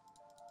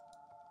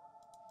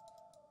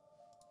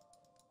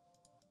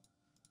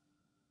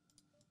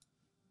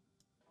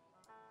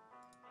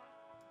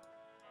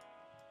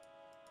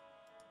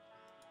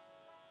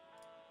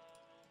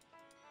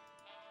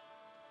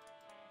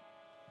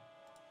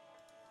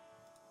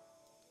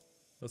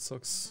 That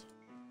sucks.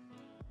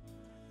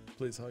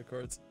 Please, high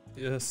card.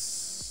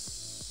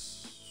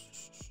 Yes.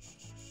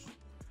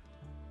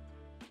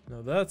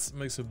 Now that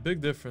makes a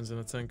big difference in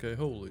a 10k.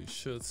 Holy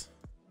shit.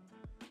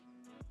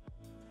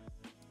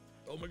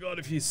 Oh my god,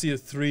 if you see a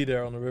 3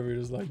 there on the river, you're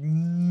just like,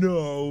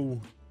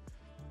 no.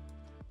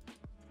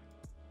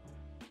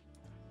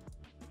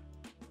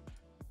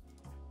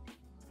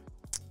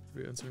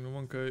 Already entering the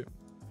 1k.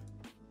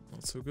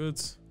 Not so good.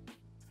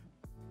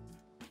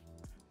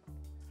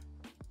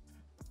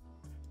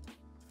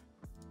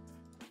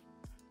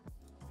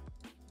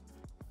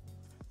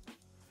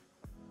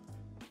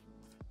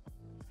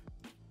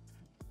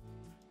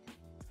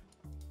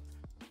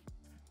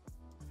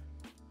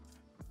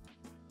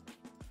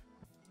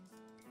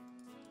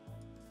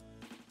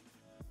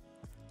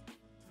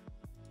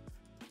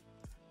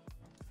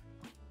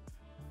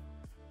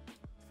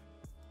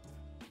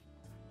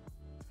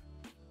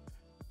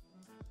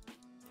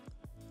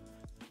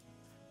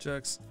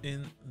 Jacks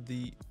in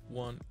the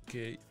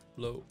 1k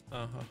low.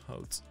 Aha,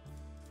 out.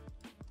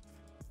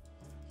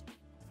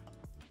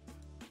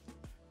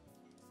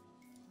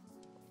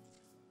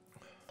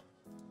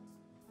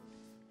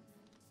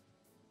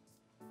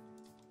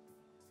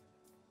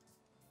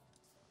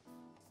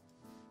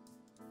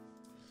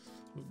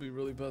 Would be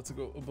really bad to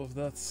go above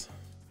that.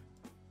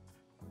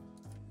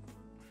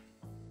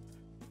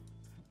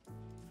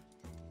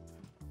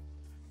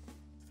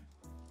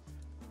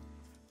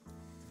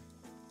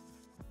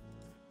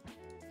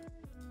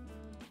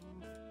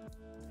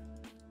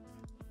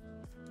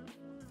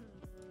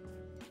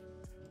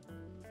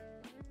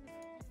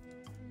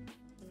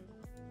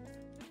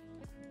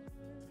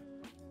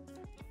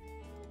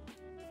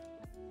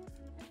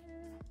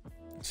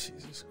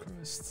 Jesus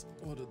Christ,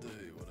 what a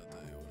day, what a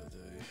day, what a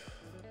day.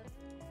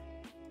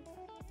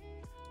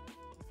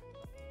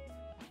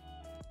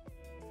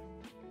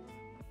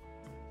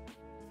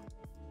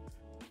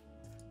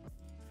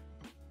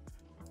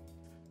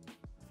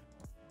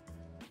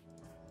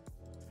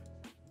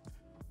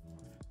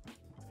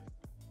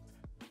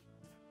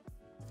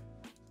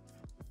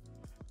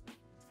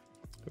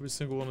 Every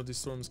single one of these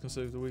storms can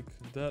save the week.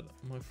 That,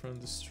 my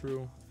friend, is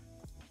true.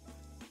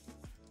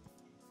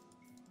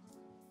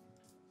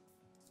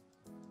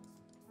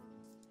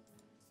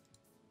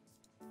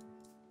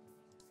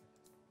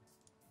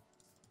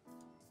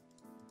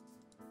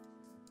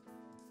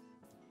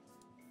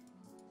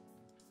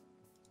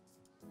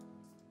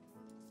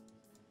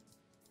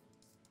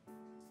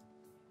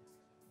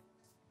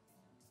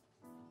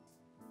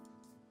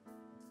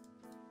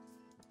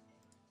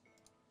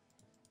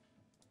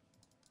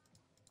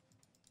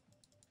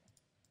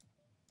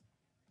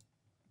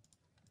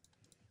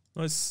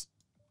 Nice.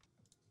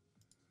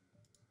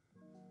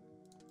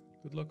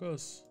 Good luck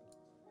us.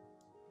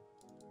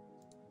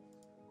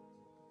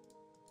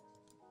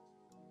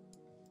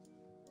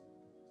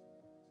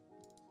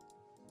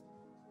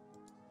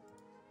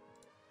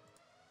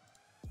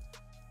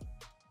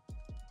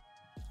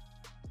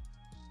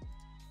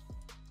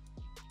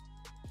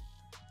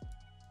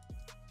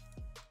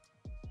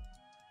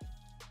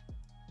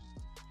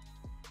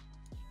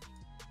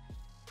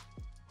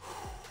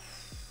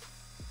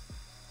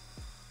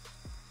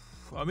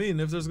 I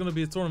mean, if there's gonna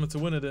be a tournament to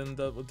win it in,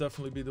 that would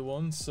definitely be the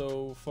one,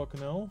 so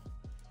fucking hell.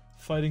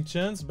 Fighting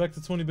chance, back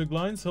to 20 big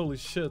blinds, holy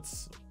shit.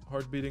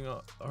 Heart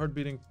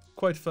beating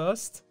quite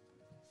fast.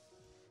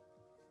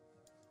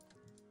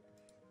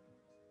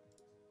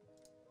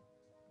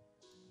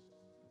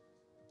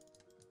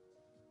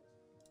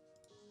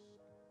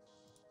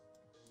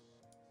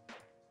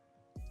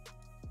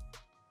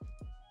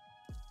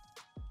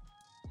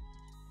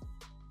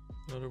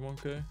 Another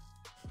 1k.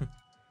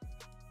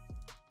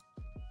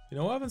 You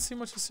know, I haven't seen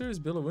much of Serious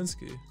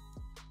Bilowinski.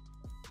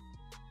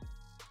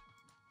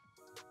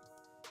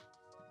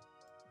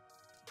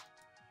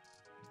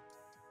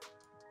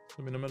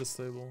 I mean, I'm at a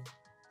stable.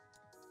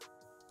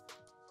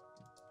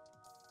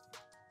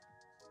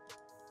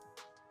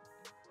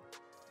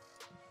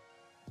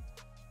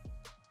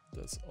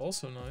 That's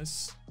also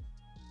nice.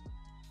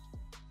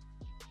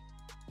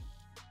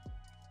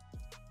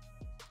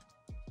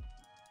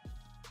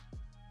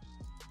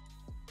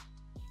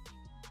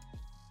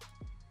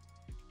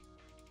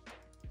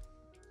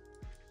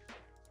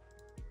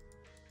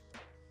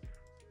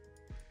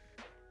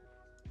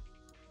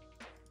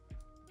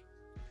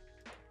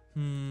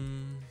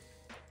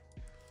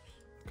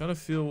 Kind of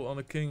feel on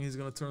the king he's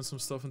gonna turn some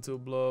stuff into a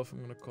bluff.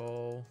 I'm gonna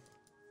call.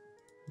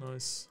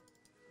 Nice.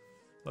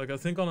 Like, I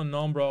think on a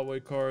non-Broadway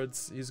card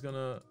he's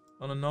gonna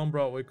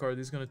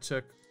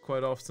check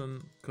quite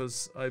often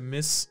because I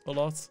miss a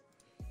lot,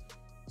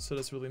 so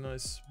that's really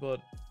nice.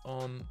 But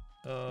on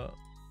a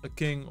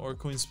king or a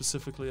queen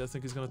specifically, I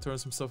think he's gonna turn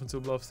some stuff into a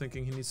bluff,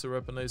 thinking he needs to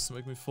rep an ace to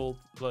make me fold,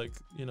 like,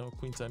 you know,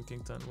 queen 10,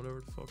 king 10, whatever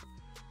the fuck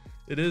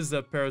it is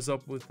that pairs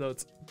up with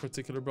that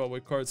particular Broadway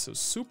card. So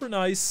super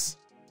nice.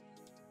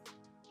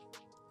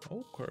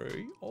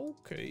 Okay,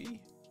 okay.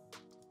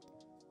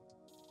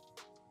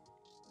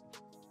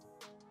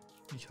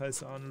 Ich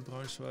heiße Arnold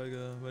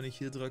Braunschweiger. Wenn ich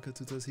hier drücke,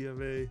 tut das hier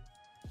weh.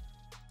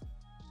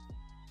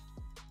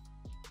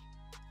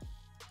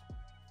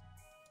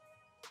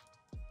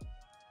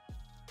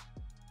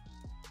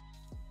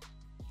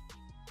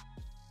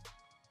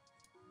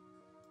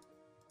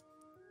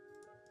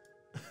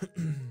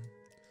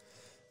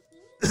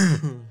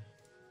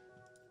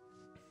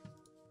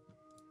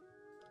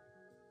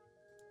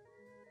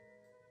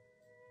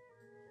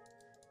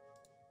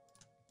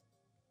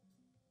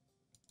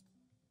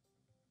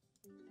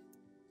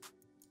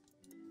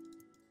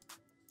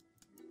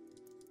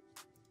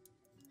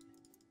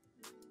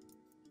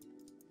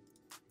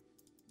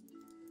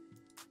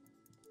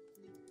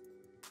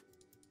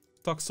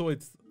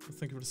 Toxoid,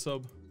 thank you for the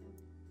sub.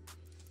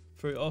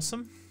 Very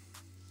awesome.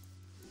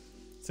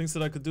 Thinks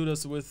that I could do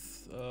this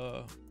with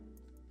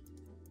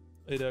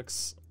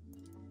 8x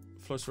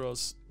flush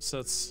draws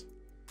sets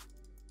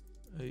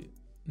a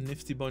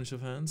nifty bunch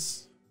of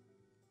hands.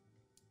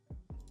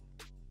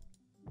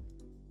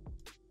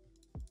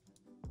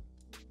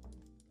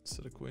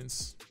 Set of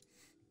queens.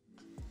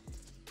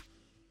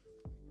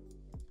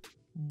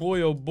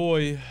 Boy oh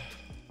boy.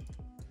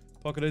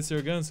 Pocket 8's here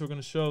again, so we're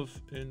gonna shove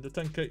in the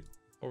 10k.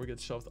 Or we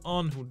get shoved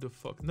on, who the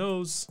fuck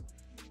knows.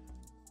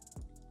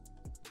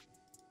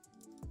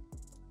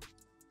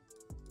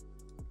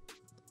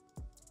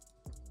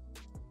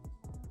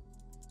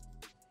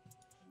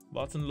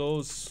 Button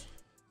lows.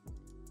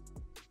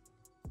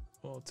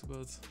 Oh, too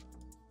bad.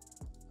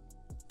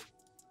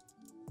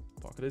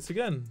 Pocket 8's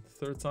again.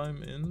 Third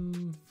time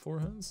in 4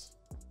 hands.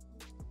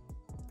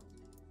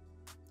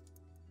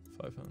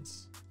 5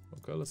 hands.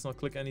 Okay, let's not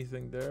click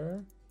anything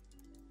there.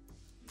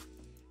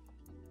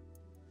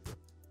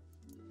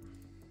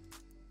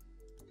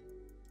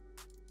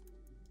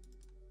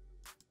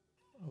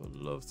 I would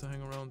love to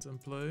hang around and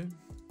play.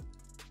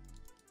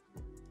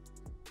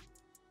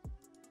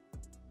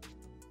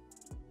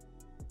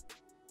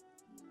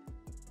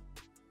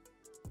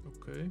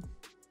 Okay.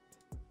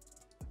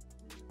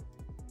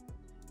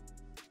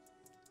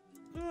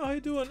 Oh, how you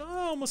doing?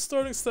 Oh, I'm a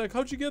starting stack.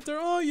 How'd you get there?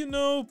 Oh, you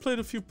know, played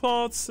a few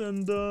pots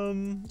and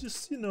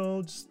just, you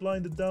know, just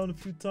lined it down a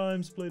few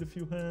times, played a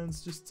few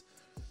hands, just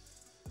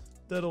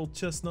that old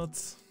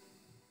chestnut.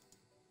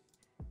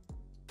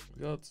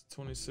 We got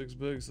 26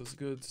 bigs, that's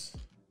good.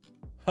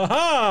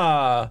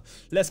 Haha!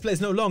 Let's play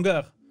no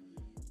longer.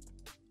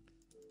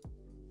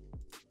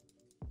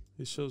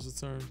 He shows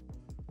the turn.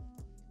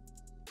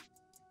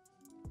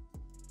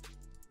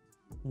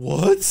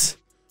 What?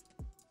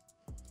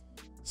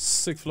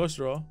 Sick flush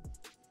draw.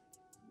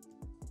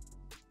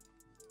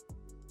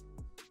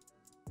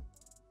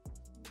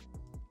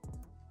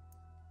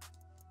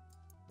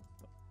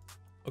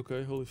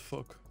 Okay, holy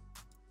fuck.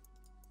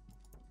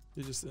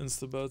 He just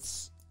insta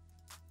bets.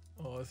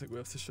 Oh, I think we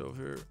have to shove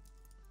here.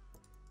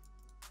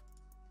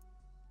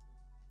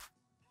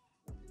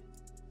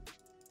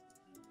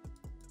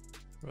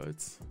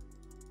 Right.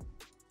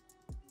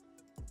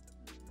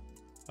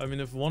 I mean,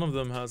 if one of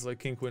them has like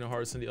king, queen of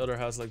hearts and the other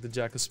has like the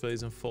jack of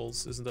spades and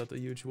folds, isn't that a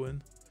huge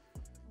win?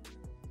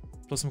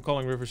 Plus I'm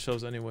calling river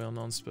shoves anyway on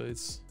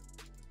non-spades.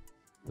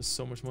 There's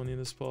so much money in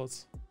this spot.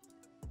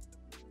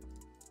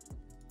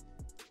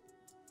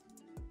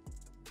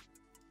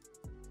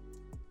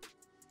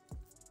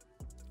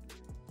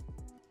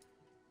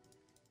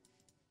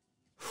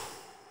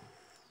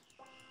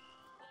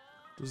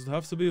 Does it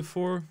have to be a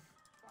 4?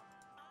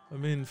 I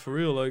mean, for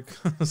real, like,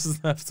 does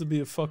it have to be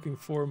a fucking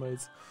 4,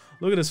 mate?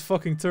 Look at this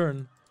fucking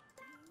turn.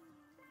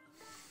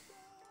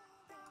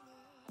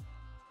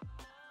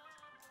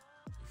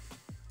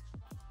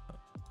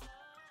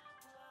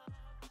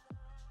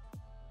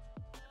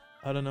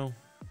 I don't know.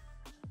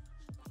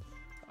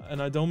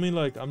 And I don't mean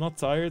like, I'm not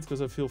tired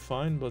because I feel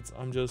fine, but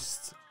I'm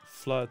just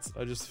flat.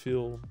 I just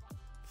feel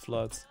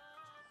flat.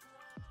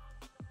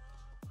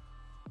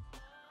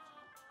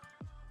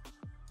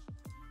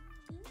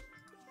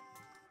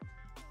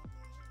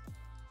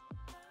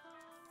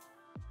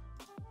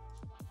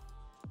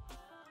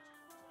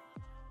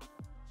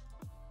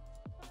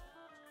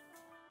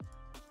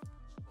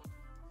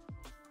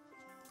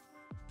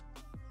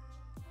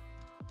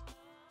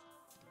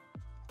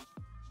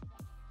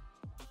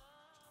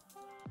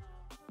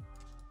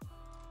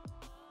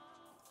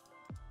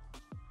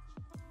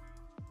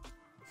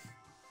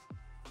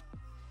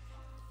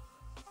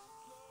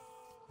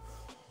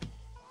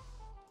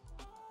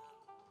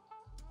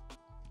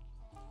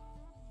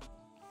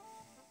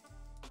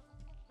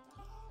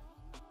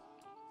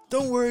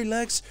 Don't worry,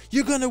 Lex.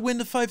 You're gonna win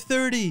the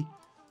 530.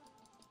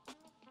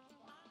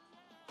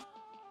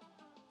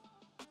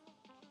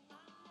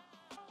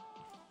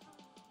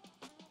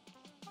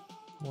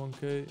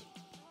 $1K.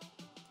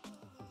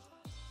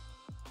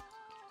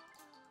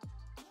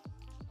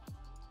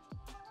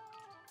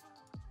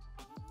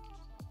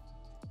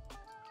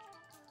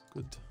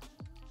 Good.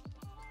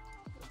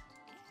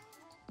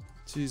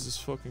 Jesus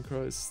fucking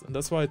Christ. And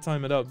that's why I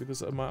time it out,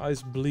 because my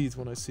eyes bleed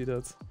when I see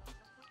that.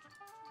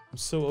 I'm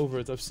so over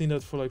it. I've seen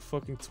that for like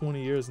fucking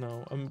 20 years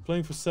now. I'm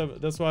playing for 7.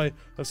 That's why I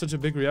have such a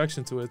big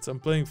reaction to it. I'm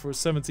playing for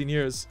 17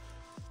 years.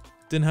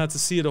 Didn't have to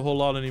see it a whole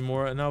lot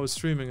anymore. And now with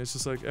streaming, it's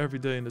just like every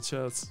day in the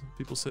chat.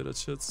 People say that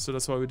shit. So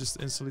that's why we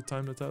just instantly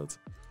timed it out.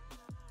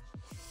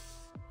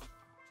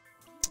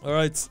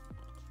 Alright.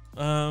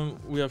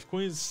 We have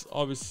queens.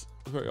 Obvious.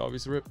 Very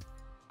obvious rip.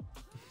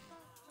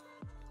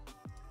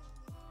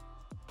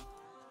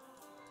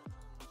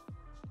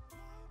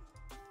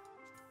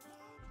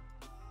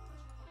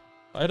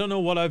 I don't know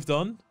what I've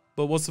done,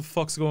 but what the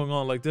fuck's going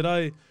on? Like, did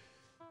I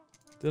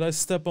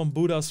step on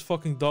Buddha's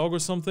fucking dog or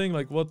something?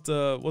 Like, what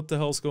the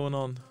hell's going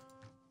on?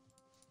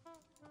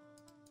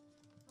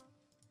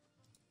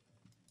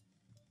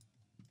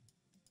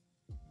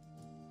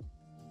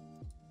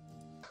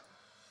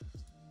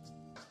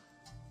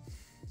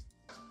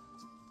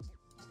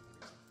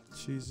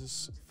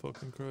 Jesus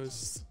fucking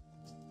Christ.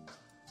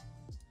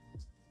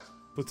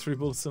 Put 3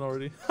 bullets in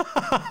already.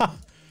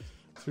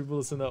 3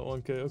 bullets in that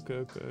 1k.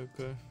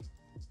 Okay.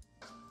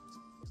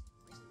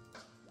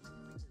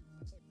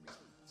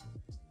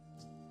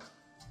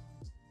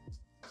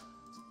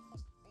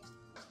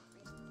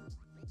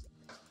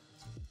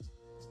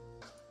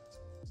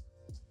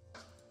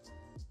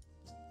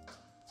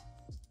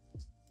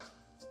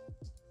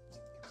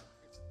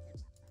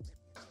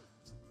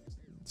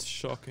 It's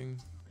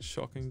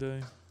shocking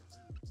day.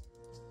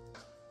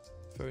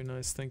 Very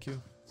nice, thank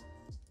you.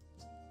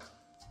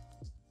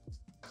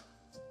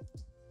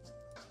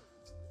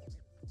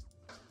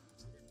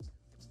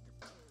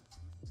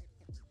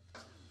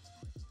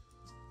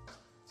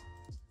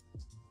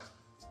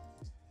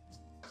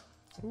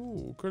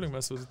 Ooh, Curling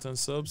Master with the 10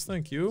 subs,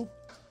 thank you.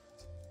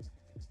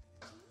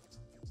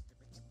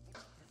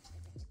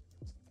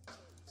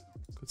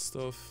 Good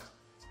stuff.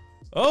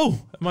 Oh,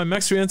 am I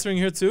max re-entering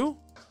here too?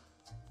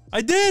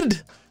 I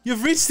did!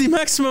 You've reached the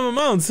maximum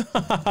amount!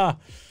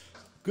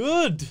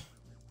 Good!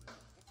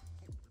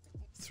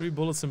 3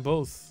 bullets in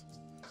both.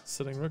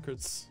 Setting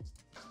records.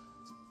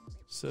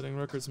 Setting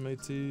records,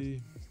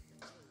 matey.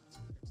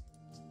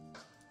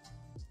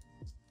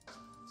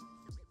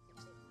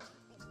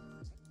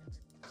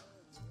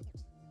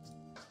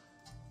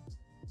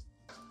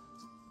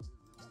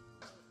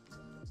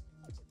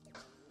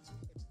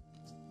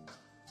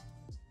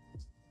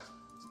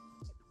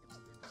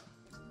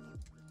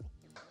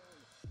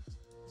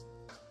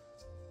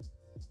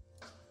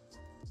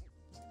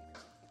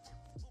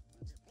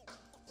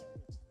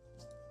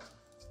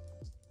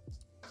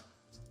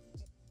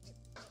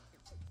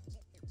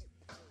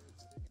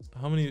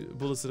 How many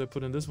bullets did I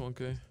put in this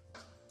 1k?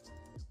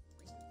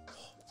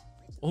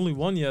 Only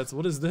 1 yet.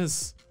 What is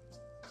this?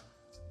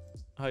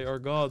 Hi, our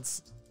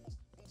gods.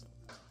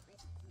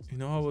 You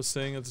know how I was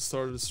saying at the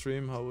start of the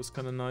stream how it was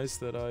kind of nice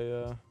that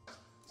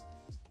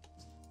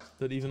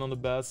that even on the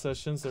bad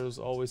sessions there's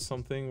always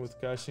something with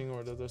caching,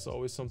 or that there's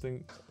always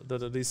something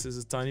that at least is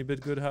a tiny bit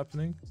good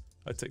happening?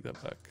 I take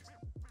that back.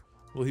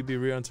 Will he be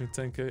re-entering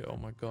 10k? Oh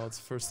my god,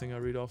 first thing I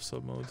read off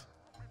sub mode.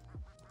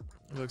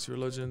 Alex, you're a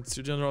legend. It's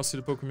your generosity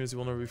to the poker community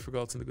will never be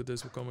forgotten. The good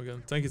days will come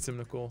again. Thank you, Tim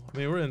Nicole. I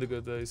mean, we're in the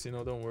good days, you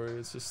know, don't worry.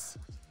 It's just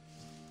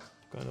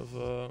kind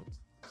of,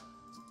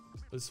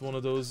 it's one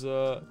of those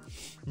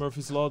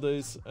Murphy's Law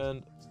days,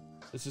 and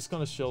it's just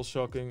kind of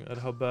shell-shocking at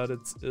how bad it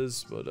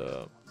is, but,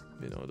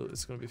 you know,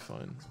 it's gonna be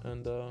fine.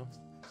 And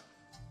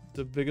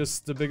the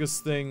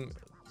biggest thing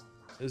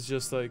is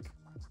just, like,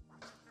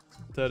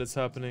 that it's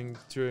happening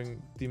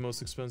during the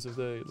most expensive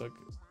day. Like,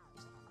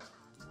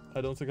 I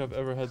don't think I've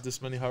ever had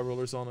this many high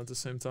rollers on at the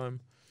same time.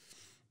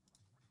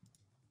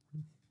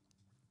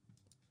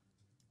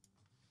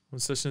 When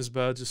session is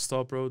bad, just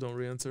stop, bro. Don't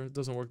re-enter. It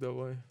doesn't work that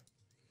way.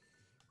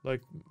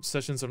 Like,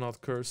 sessions are not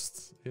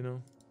cursed, you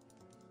know?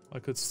 I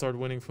could start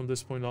winning from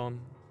this point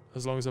on.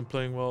 As long as I'm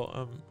playing well,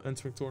 I'm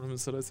entering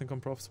tournaments that I think I'm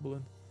profitable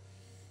in.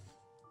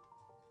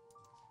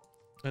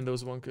 And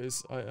those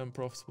 1Ks I am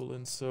profitable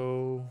in,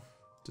 so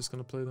just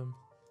gonna play them.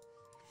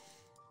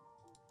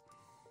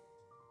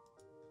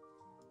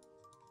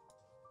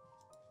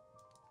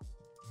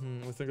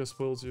 I think I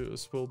spoiled you. I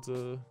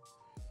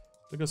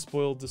think I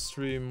spoiled the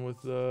stream with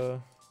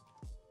the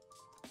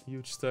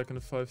huge stack in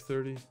the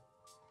 530.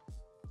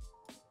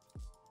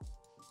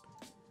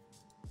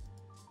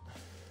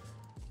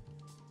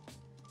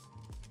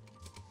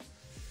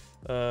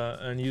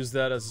 And use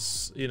that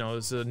as, you know,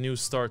 as a new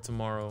start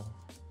tomorrow.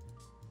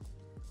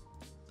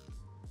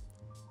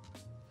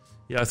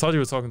 Yeah, I thought you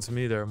were talking to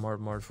me there,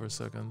 Mart, for a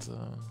second.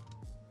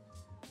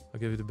 I'll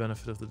give you the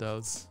benefit of the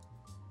doubts.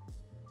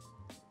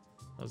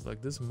 I was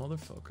like, this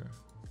motherfucker.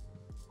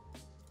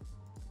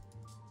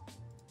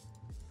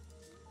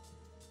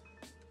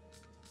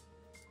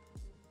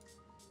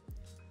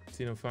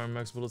 Tino firing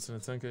max bullets in a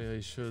 10k? Yeah,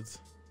 you should.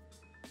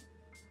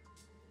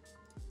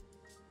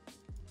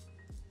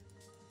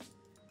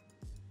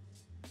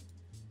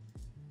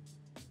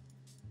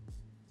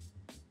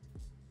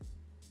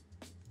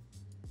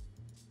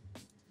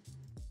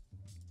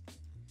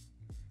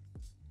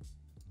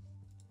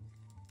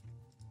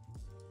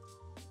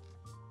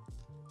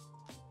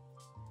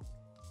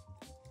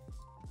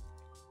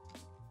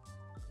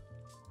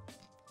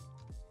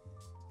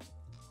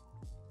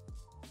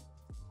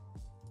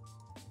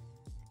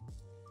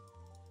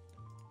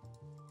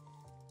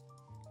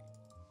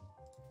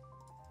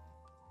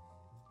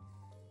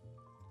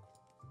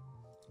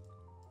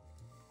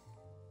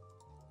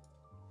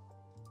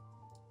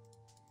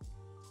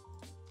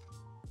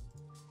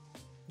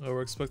 Oh,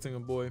 we're expecting a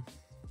boy.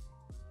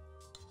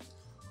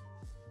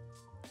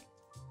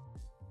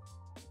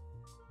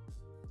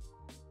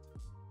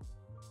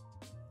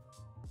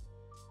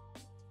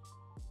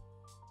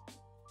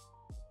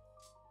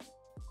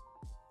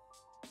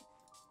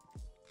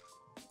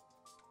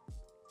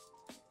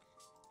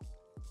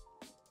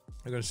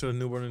 I'm gonna show a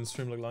newborn in the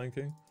stream like Lion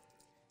King.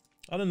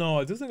 I don't know,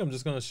 I do think I'm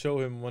just gonna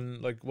show him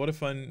when, like, what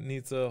if I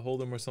need to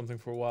hold him or something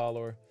for a while,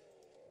 or...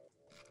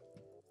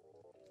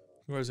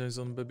 Congratulations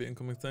on baby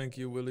incoming, thank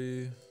you,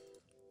 Willie.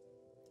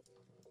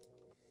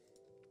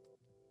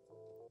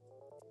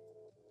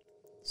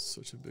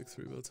 Such a big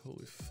 3-bet,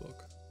 holy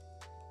fuck.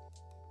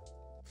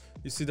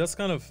 You see, that's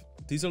kind of...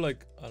 These are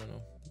like, I don't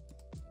know,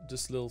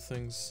 just little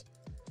things.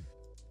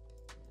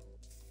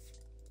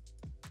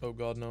 Oh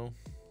god, no.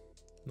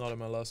 Not in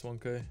my last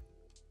 1k.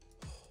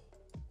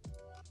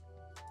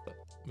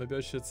 Maybe I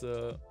should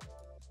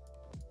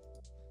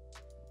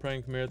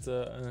prank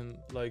Mirta and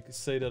like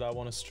say that I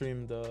want to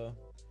stream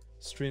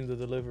the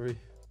delivery.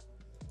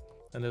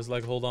 And just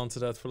like hold on to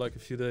that for like a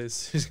few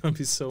days. She's gonna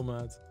be so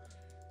mad.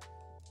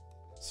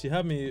 She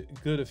had me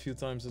good a few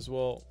times as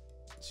well.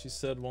 She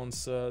said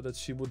once that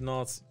she would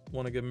not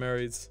want to get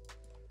married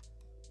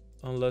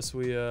unless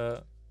we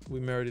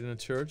married in a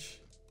church.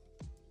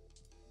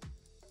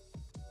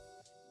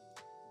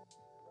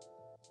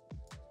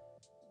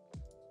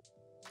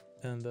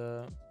 And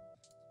I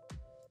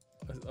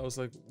was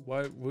like,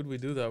 why would we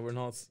do that? We're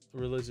not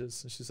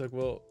religious. And she's like,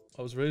 well,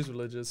 I was raised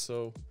religious,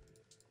 so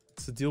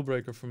it's a deal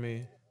breaker for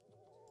me.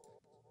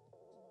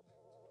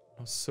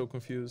 I was so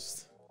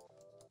confused.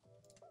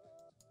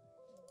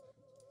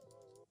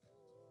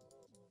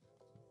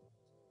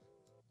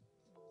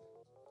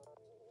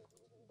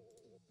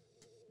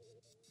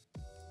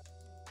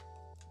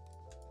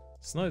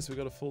 It's nice, we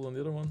got a fold on the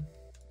other one.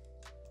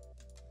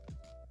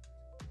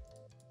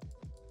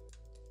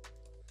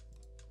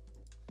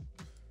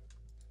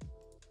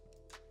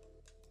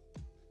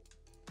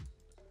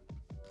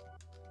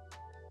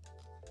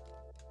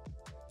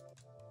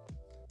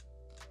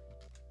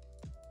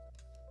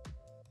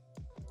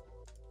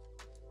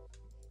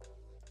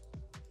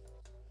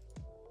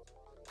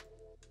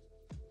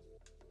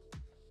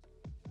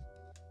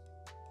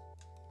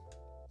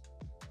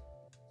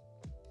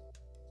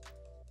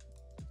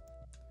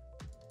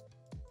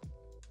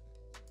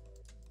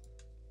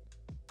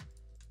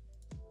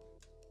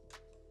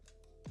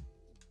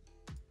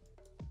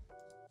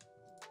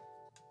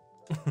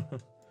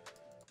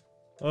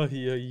 Oh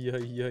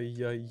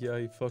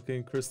yeah,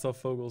 fucking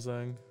Christoph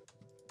Vogelsang.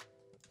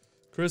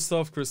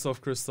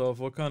 Christoph,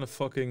 what kind of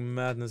fucking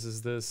madness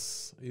is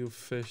this, you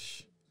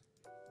fish?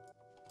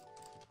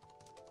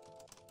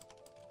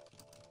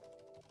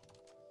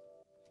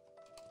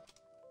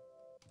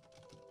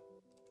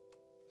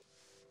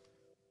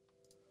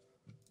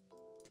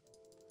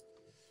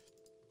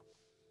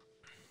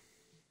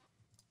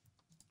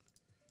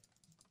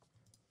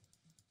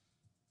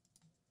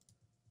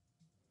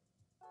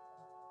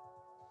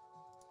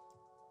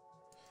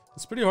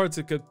 It's pretty hard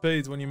to get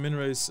paid when you min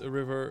raise a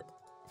river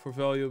for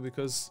value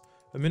because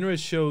a min raise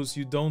shows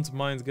you don't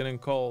mind getting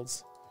called.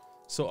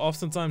 So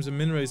oftentimes a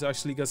min raise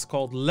actually gets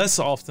called less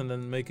often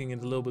than making it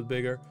a little bit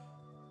bigger.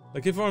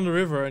 Like if we're on the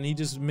river and he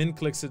just min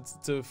clicks it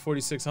to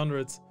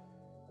 4600,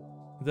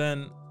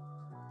 then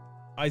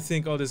I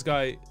think, oh, this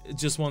guy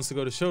just wants to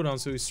go to showdown,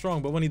 so he's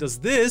strong. But when he does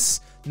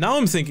this, now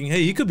I'm thinking,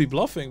 hey, he could be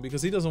bluffing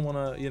because he doesn't want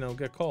to, you know,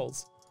 get called.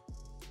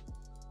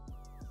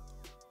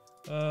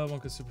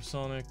 1k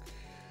supersonic.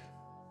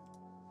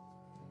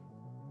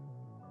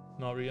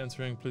 Not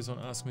re-entering, please don't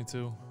ask me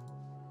to.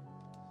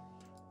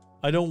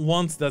 I don't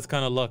want that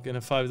kind of luck in a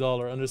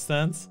 $5,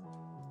 understand?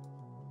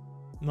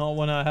 Not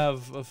when I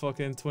have a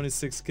fucking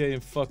 26k in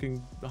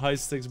fucking high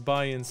stakes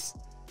buy-ins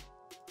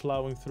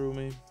plowing through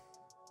me.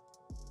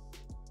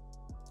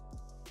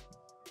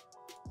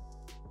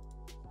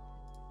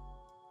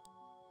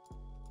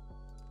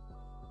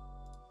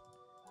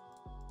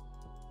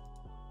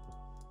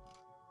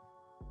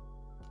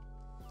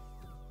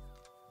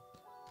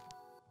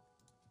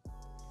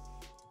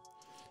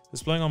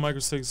 Is playing on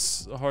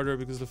microstigs harder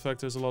because of the fact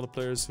there's a lot of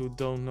players who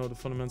don't know the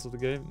fundamentals of the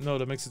game? No,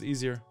 that makes it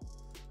easier.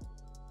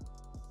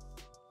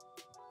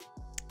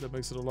 That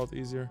makes it a lot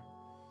easier.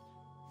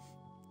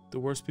 The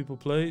worse people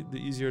play, the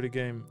easier the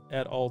game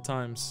at all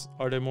times.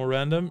 Are they more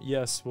random?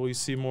 Yes. Will you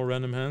see more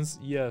random hands?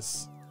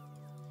 Yes.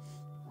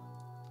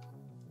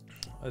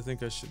 I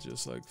think I should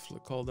just like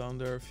call down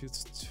there a few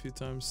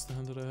times the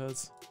hand that I had.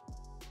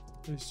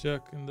 Ace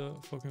jack in the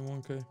fucking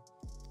 1k.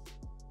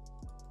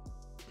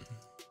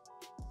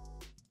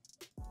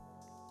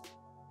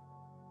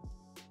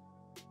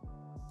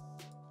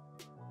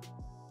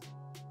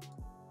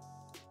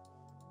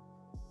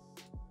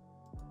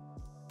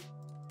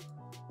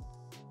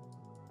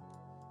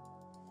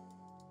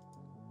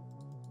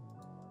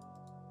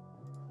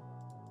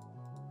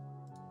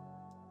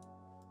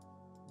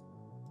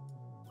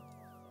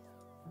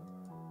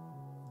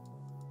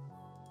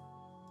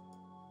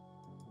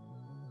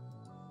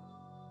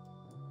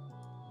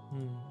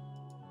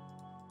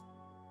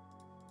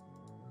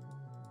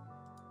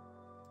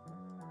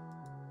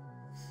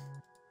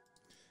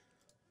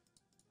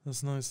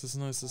 That's nice, that's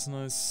nice, that's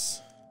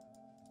nice.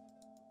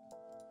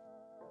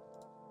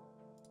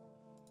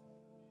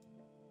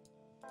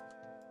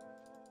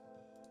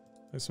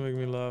 Thanks for making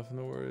me laugh,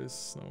 no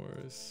worries, no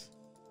worries.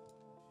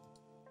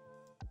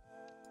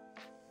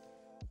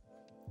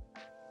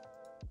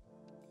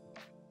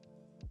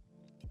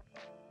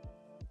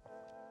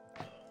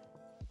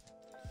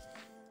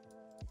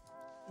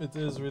 It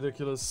is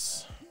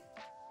ridiculous.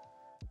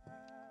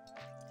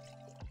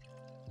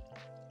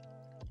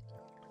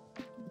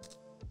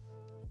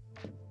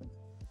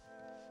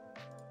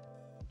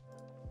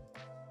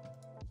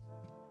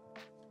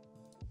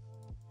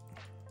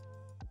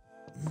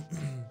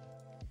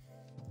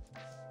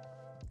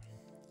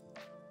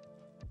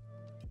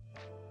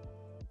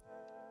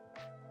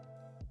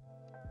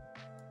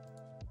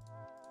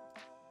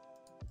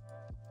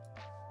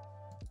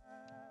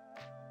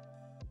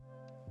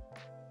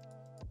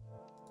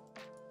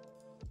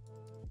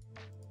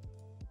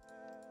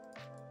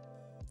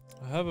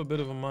 I have a bit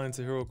of a mind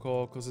to hero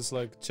call because it's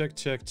like check,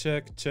 check,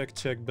 check, check,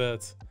 check,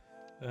 bet.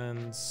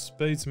 And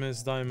spades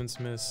miss, diamonds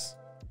miss.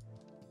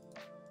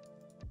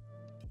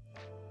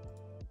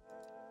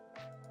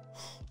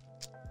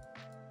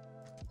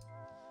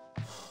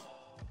 Oh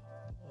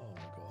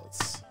my god.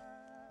 Since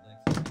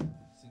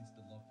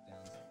the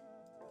lockdown.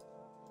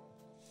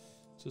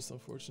 Just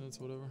unfortunate,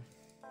 whatever.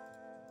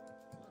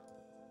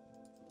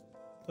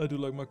 I do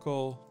like my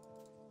call.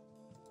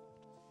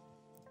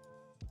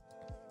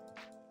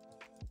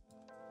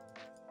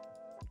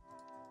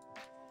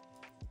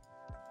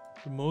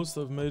 The most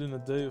I've made in a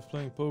day of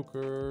playing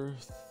poker,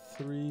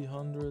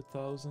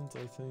 300,000,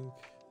 I think.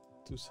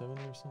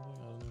 270 or something,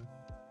 I don't know.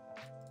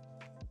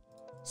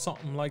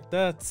 Something like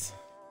that.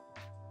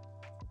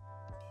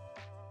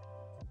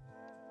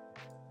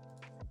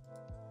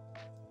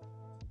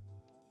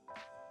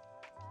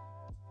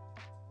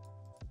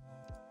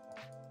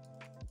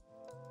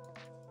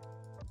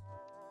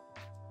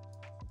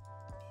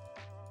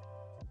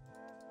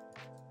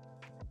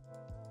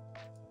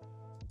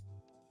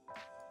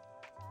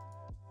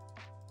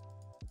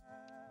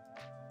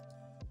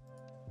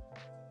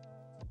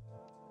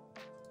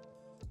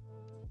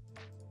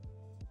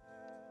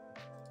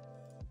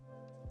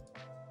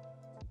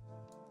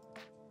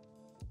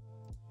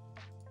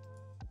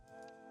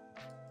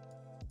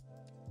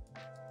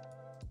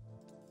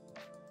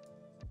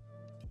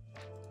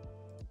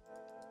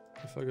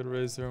 If I get a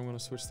raise there, I'm gonna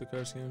switch to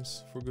cash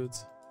games for good.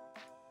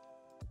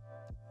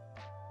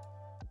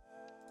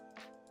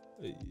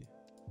 Hey.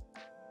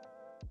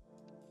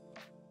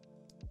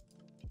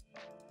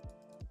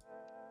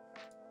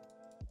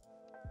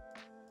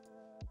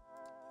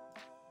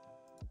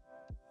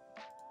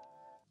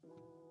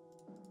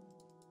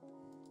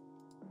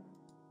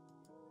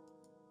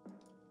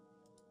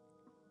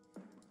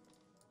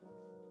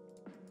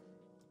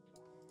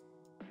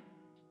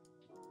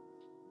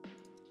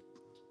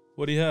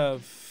 What do you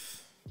have?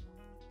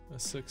 A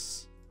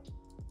 6.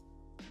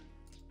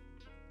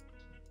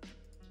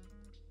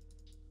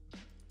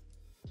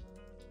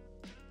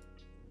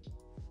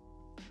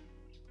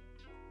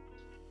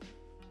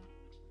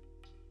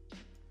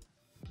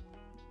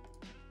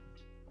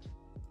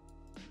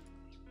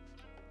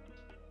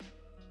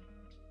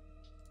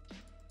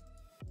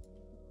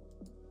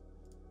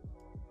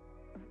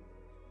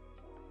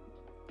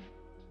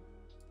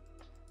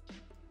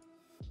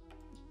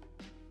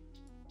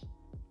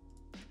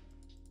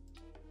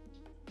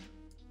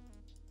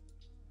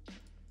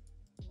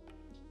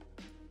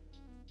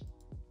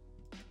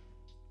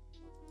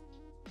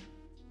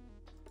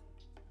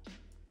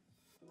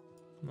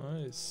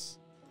 Nice.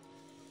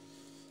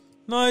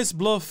 Nice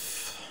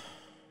bluff.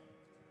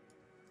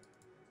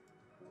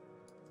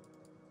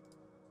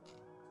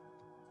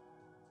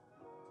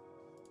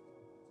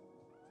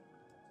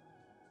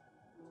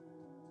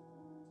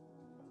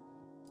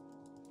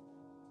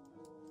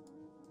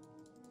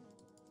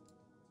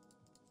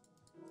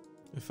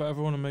 If I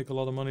ever want to make a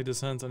lot of money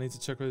this hand, I need to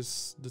check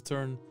raise the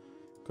turn,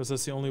 because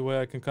that's the only way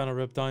I can kind of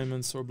rep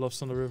diamonds or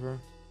bluffs on the river.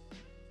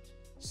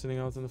 Sitting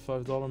out in the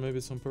 $5, maybe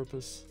it's on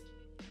purpose.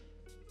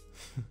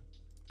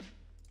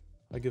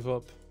 I give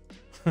up.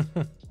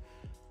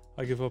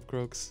 I give up,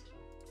 Croaks.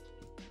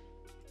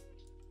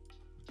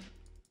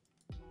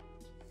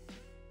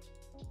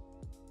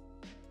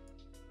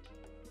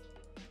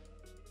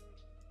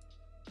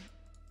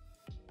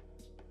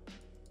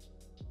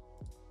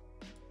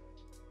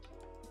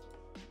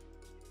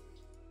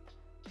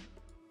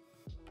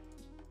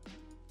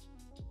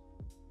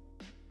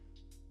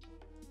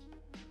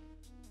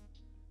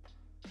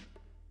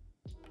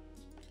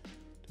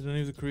 Did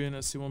any of the Korean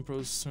SC1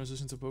 pros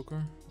transition to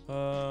poker?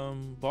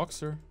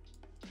 Boxer.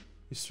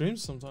 He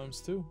streams sometimes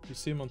too. You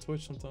see him on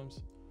Twitch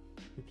sometimes.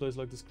 He plays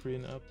like this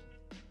Korean app.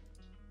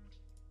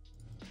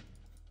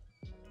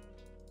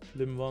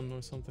 Lim1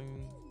 or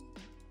something.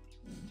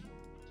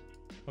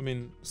 I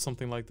mean,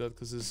 something like that,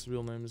 because his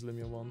real name is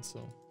Limya1,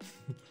 so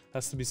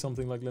has to be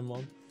something like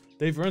Lim1.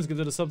 Dave Burns, give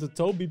it a sub to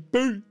Toby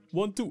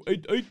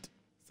B1288.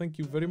 Thank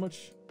you very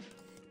much.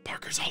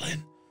 Parker's all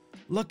in.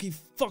 Lucky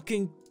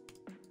fucking...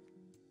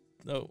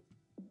 No.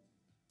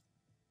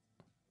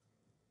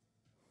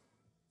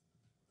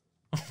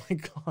 Oh my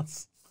god.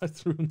 I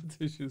threw in the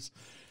tissues.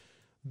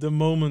 The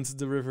moment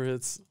the river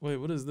hits. Wait,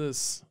 what is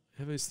this?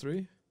 Have ace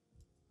 3?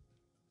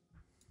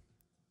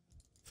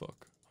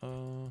 Fuck.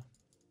 Oh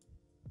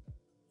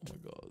my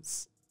god.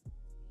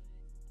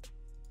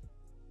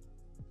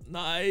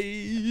 Nice!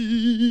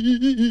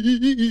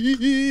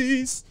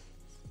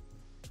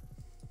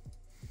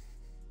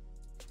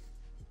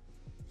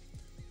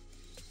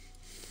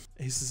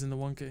 Aces in the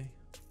 1k.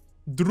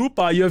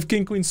 Drupa, you have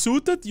king queen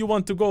suited? You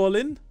want to go all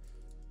in?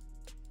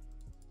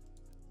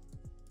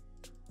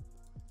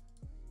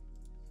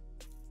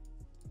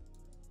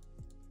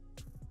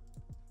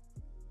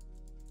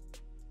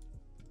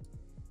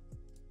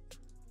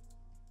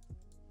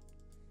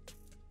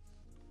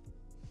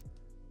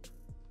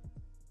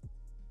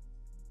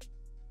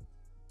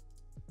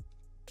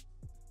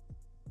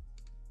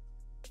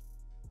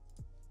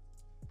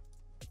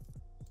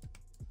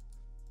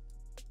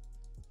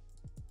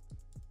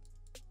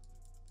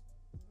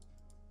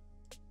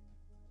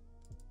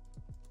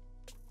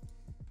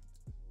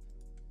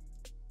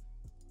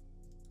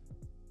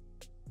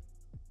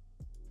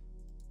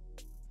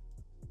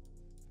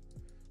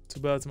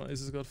 Too bad my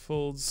aces got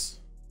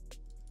folds.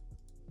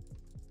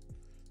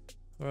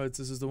 Alright,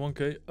 this is the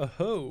 1k.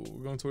 Oh,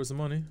 we're going towards the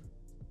money.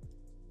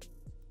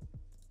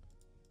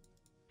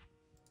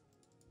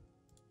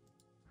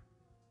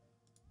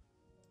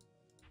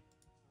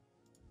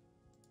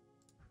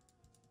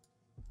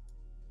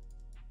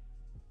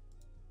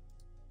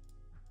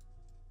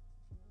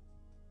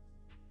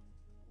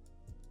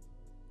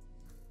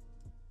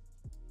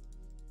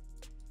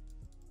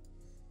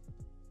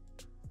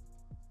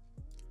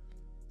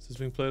 This is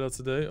being played out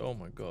today. Oh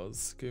my god,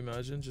 can you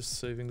imagine just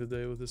saving the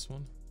day with this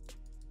one?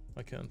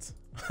 I can't.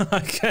 I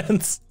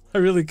can't. I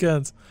really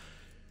can't.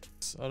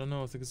 I don't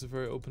know. I think it's a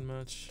very open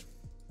match.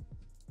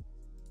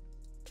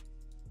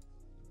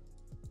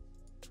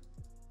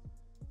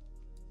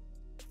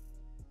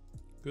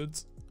 Good.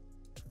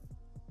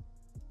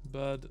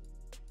 Bad.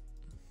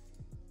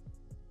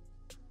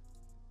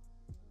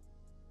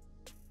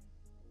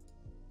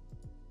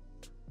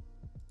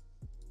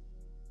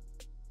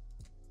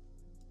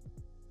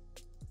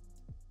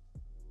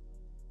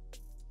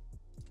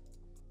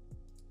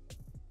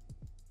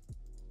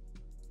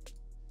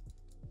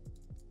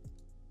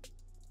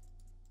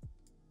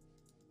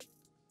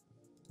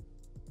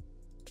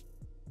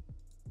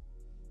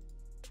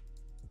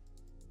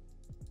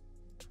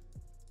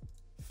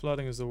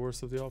 Flatting is the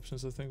worst of the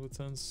options, I think, with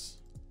tens.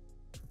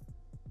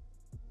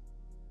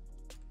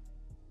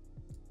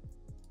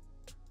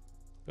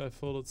 Guy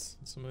folded,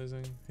 it's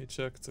amazing. He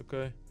checked,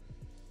 okay.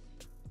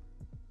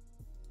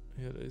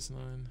 He had ace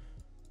 9.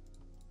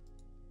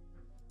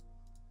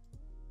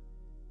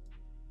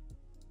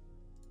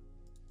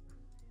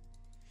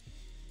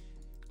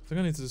 I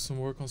think I need to do some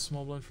work on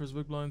small blind versus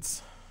big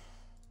blinds.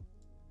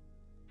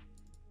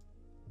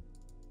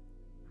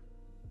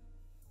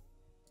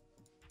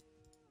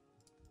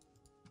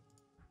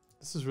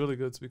 This is really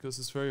good because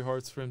it's very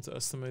hard for him to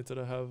estimate that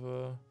I have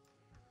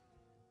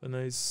an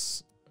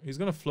ace. He's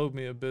gonna float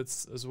me a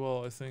bit as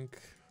well, I think.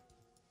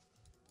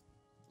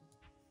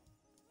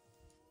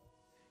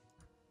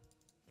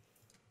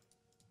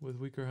 With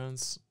weaker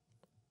hands.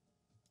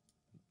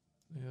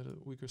 He had a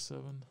weaker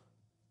 7.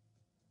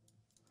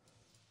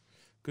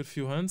 Good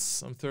few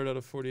hands. I'm 3rd out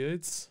of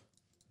 48.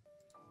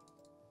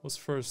 What's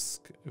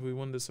first? If we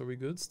win this, are we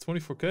good?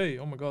 24k.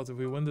 Oh my god, if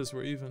we win this,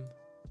 we're even.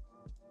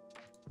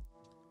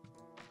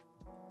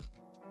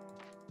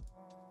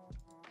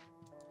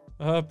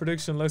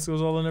 Prediction. Lex goes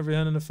all in every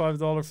hand in a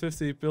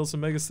 $5.50. Builds a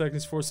mega stack and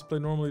he's forced to play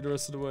normally the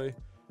rest of the way.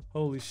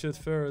 Holy shit,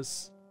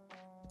 Ferris.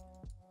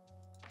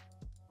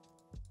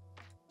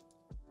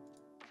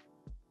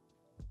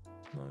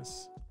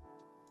 Nice.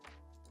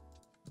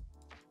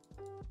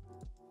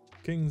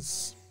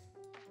 Kings.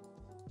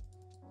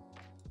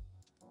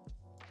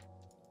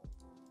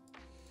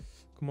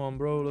 Come on,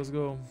 bro. Let's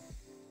go.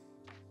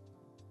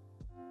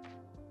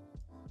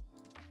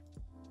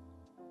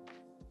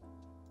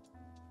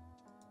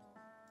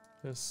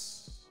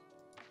 Yes.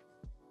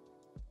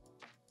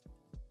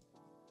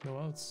 No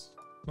outs.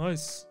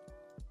 Nice.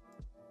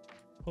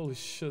 Holy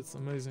shit,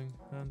 amazing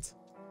hand.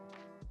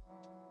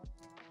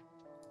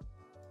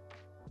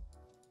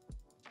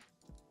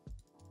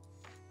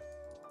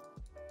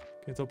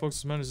 Can you tell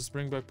Poxos managers to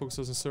bring back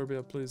Poxos in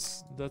Serbia,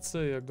 please? That's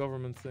a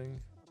government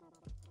thing.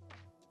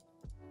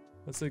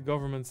 That's a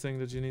government thing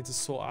that you need to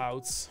sort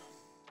out.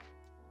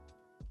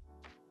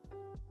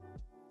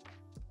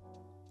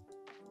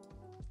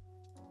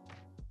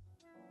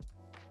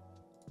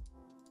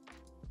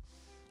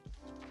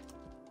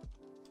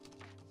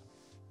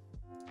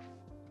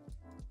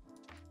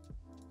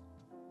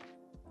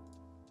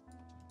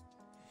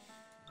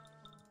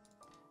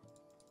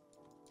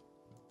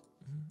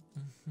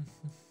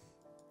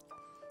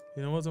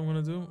 You know what I'm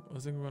gonna do? I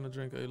think I'm gonna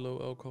drink a low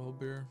alcohol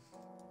beer.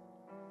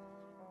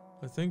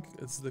 I think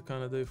it's the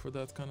kind of day for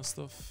that kind of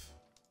stuff.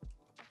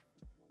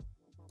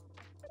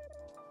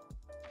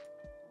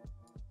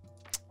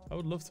 I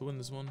would love to win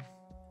this one.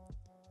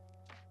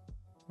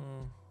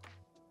 Oh.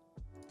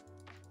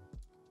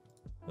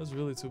 That's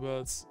really too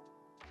bad.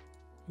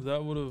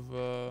 That would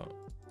have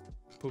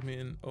put me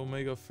in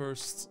Omega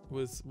first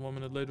with 1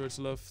 minute later it's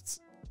left.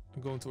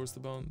 I'm going towards the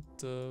bound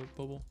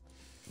bubble.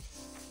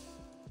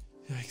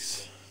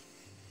 Yikes.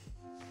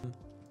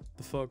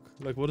 The fuck?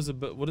 Like, what is a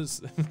what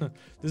is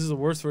this is the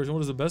worst version.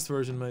 What is the best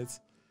version, mate?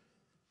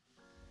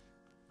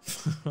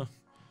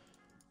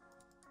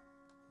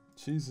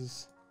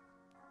 Jesus.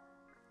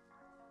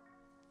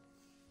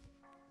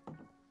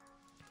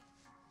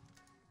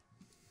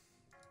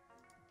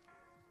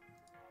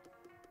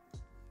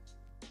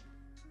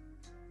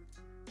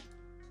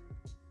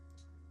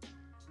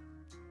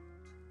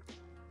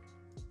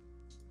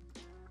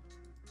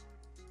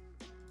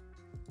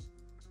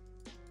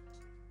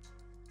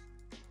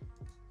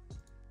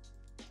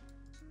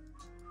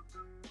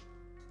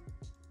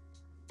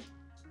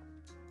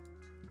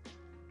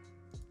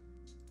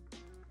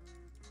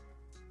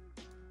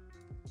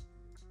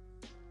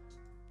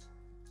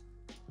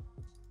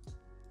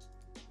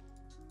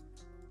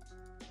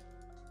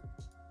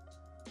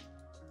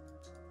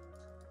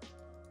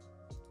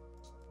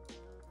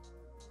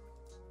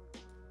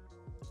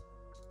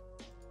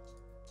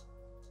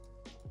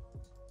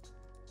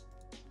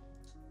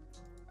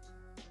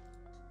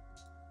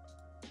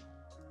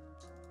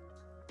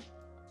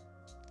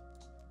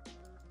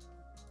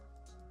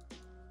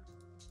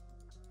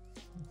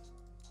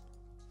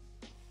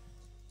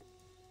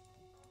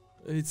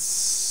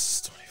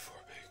 It's 24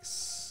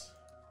 bigs.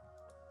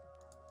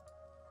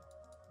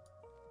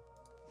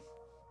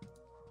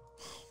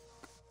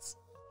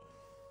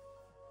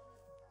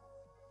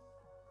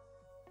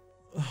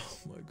 Oh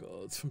my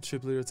god, from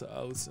chip leader to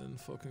outs in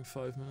fucking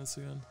 5 minutes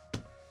again.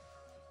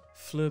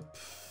 Flip,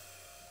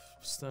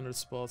 standard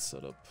spot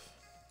setup.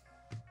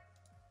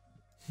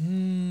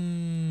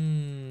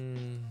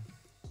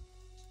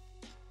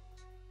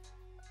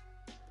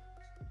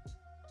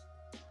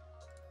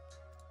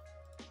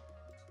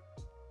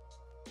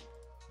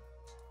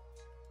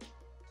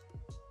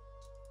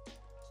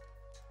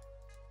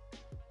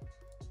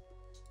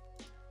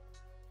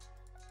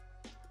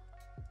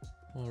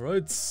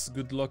 Alright,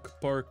 good luck,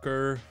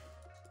 Parker.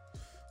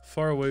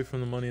 Far away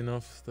from the money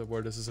enough that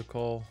where this is a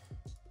call.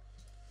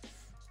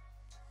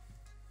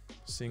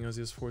 Seeing as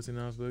he has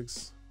 14.5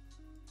 bigs.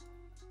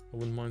 I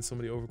wouldn't mind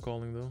somebody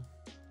overcalling though.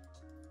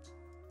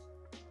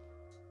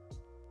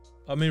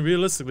 I mean,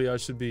 realistically, I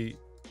should be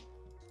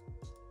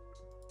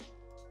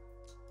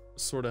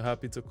sort of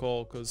happy to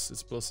call because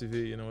it's plus EV,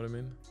 you know what I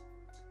mean?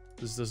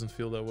 This doesn't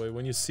feel that way.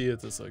 When you see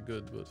it, it's like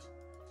good, but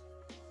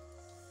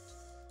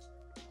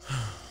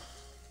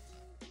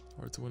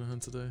hard to win a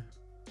hand today.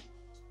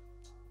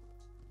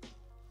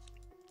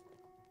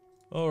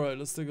 Alright,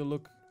 let's take a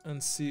look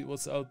and see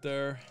what's out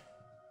there.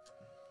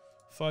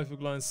 5 big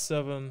blinds,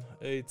 7,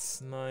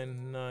 8,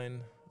 9,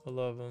 9,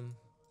 11.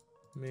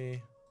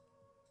 Me.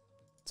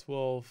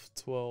 12,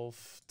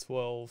 12,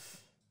 12.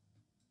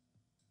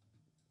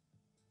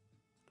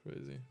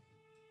 Crazy.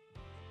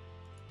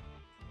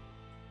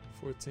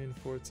 14,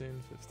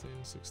 14, 15,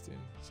 16.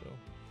 So,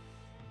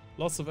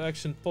 lots of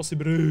action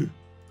possible.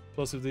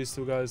 Plus, if these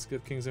two guys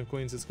get kings and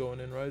queens, it's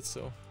going in, right?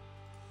 So,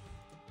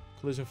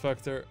 collision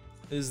factor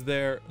is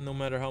there no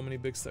matter how many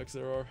big stacks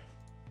there are.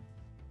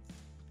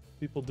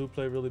 People do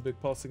play really big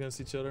pots against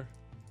each other.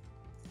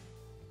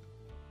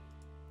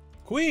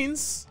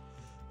 Queens?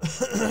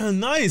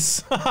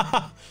 Nice!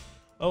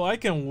 Oh, I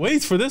can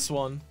wait for this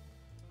one.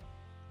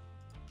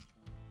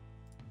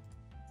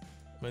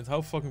 I mean,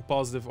 how fucking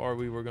positive are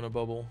we we're gonna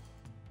bubble?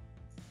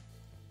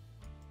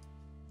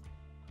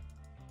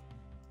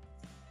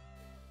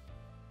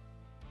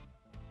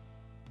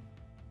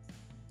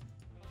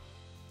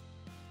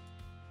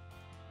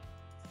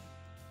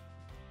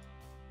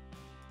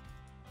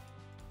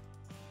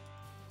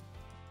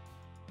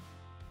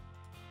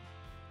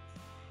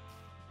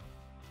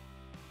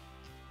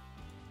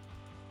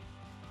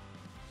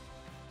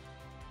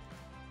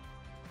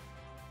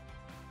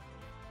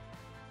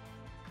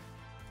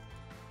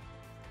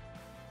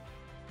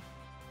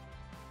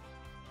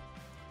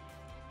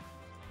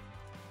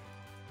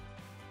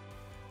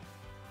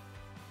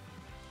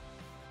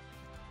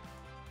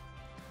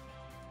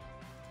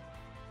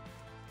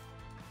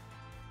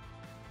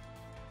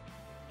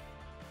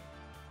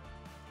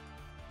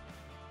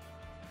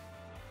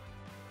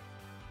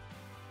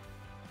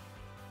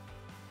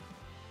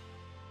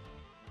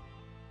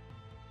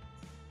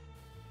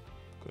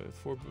 Okay,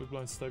 4 big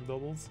blind stack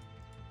doubled.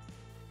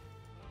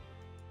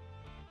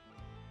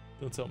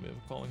 Don't tell me I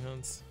have calling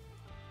hands.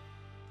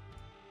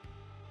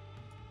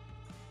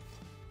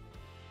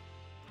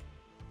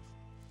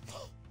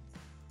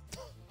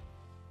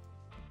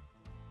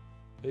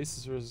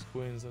 Aces versus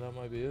queens, and that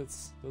might be it.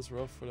 That's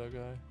rough for that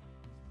guy.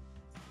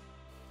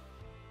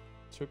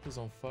 Triple's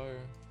on fire.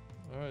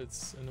 Alright,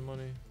 it's in the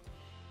money.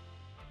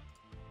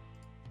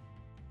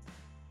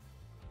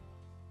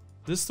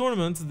 This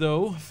tournament,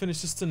 though,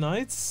 finishes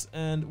tonight,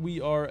 and we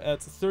are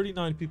at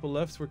 39 people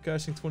left. We're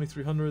cashing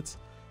 2,300.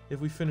 If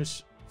we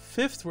finish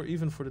 5th, we're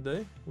even for the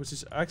day, which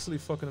is actually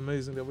fucking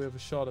amazing that we have a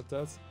shot at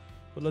that.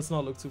 But let's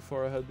not look too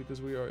far ahead because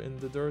we are in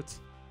the dirt,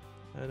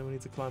 and we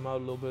need to climb out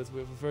a little bit. We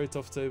have a very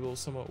tough table,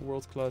 some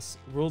world-class,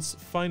 world's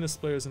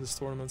finest players in this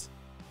tournament.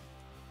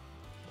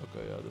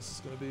 Okay, yeah, this is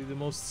going to be the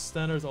most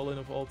standard all-in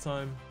of all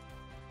time.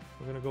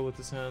 We're going to go with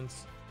this hand.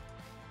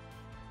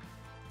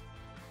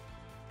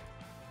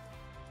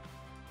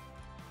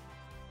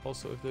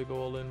 Also, if they go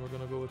all in, we're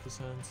gonna go with this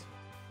hand.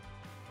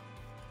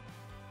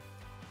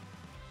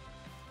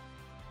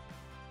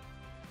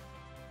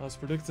 As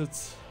predicted.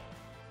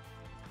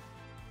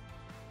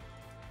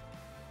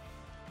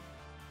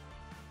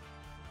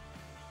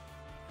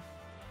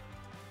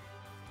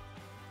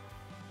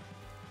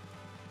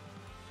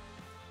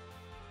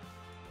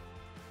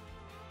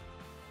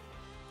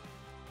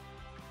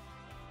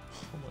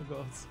 Oh my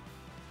god.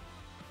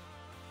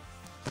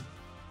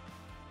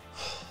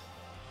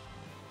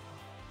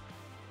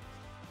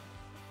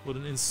 What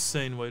an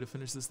insane way to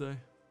finish this day.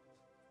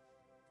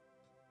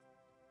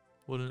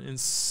 What an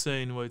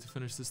insane way to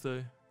finish this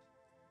day.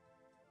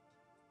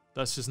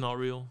 That's just not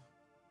real.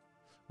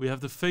 We have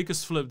the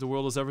fakest flip the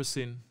world has ever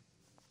seen.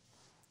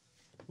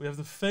 We have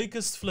the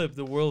fakest flip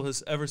the world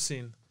has ever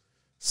seen.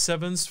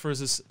 7s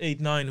versus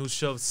 8-9 who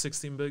shoved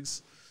 16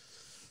 bigs.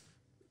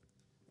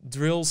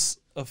 Drills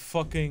a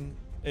fucking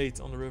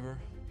 8 on the river.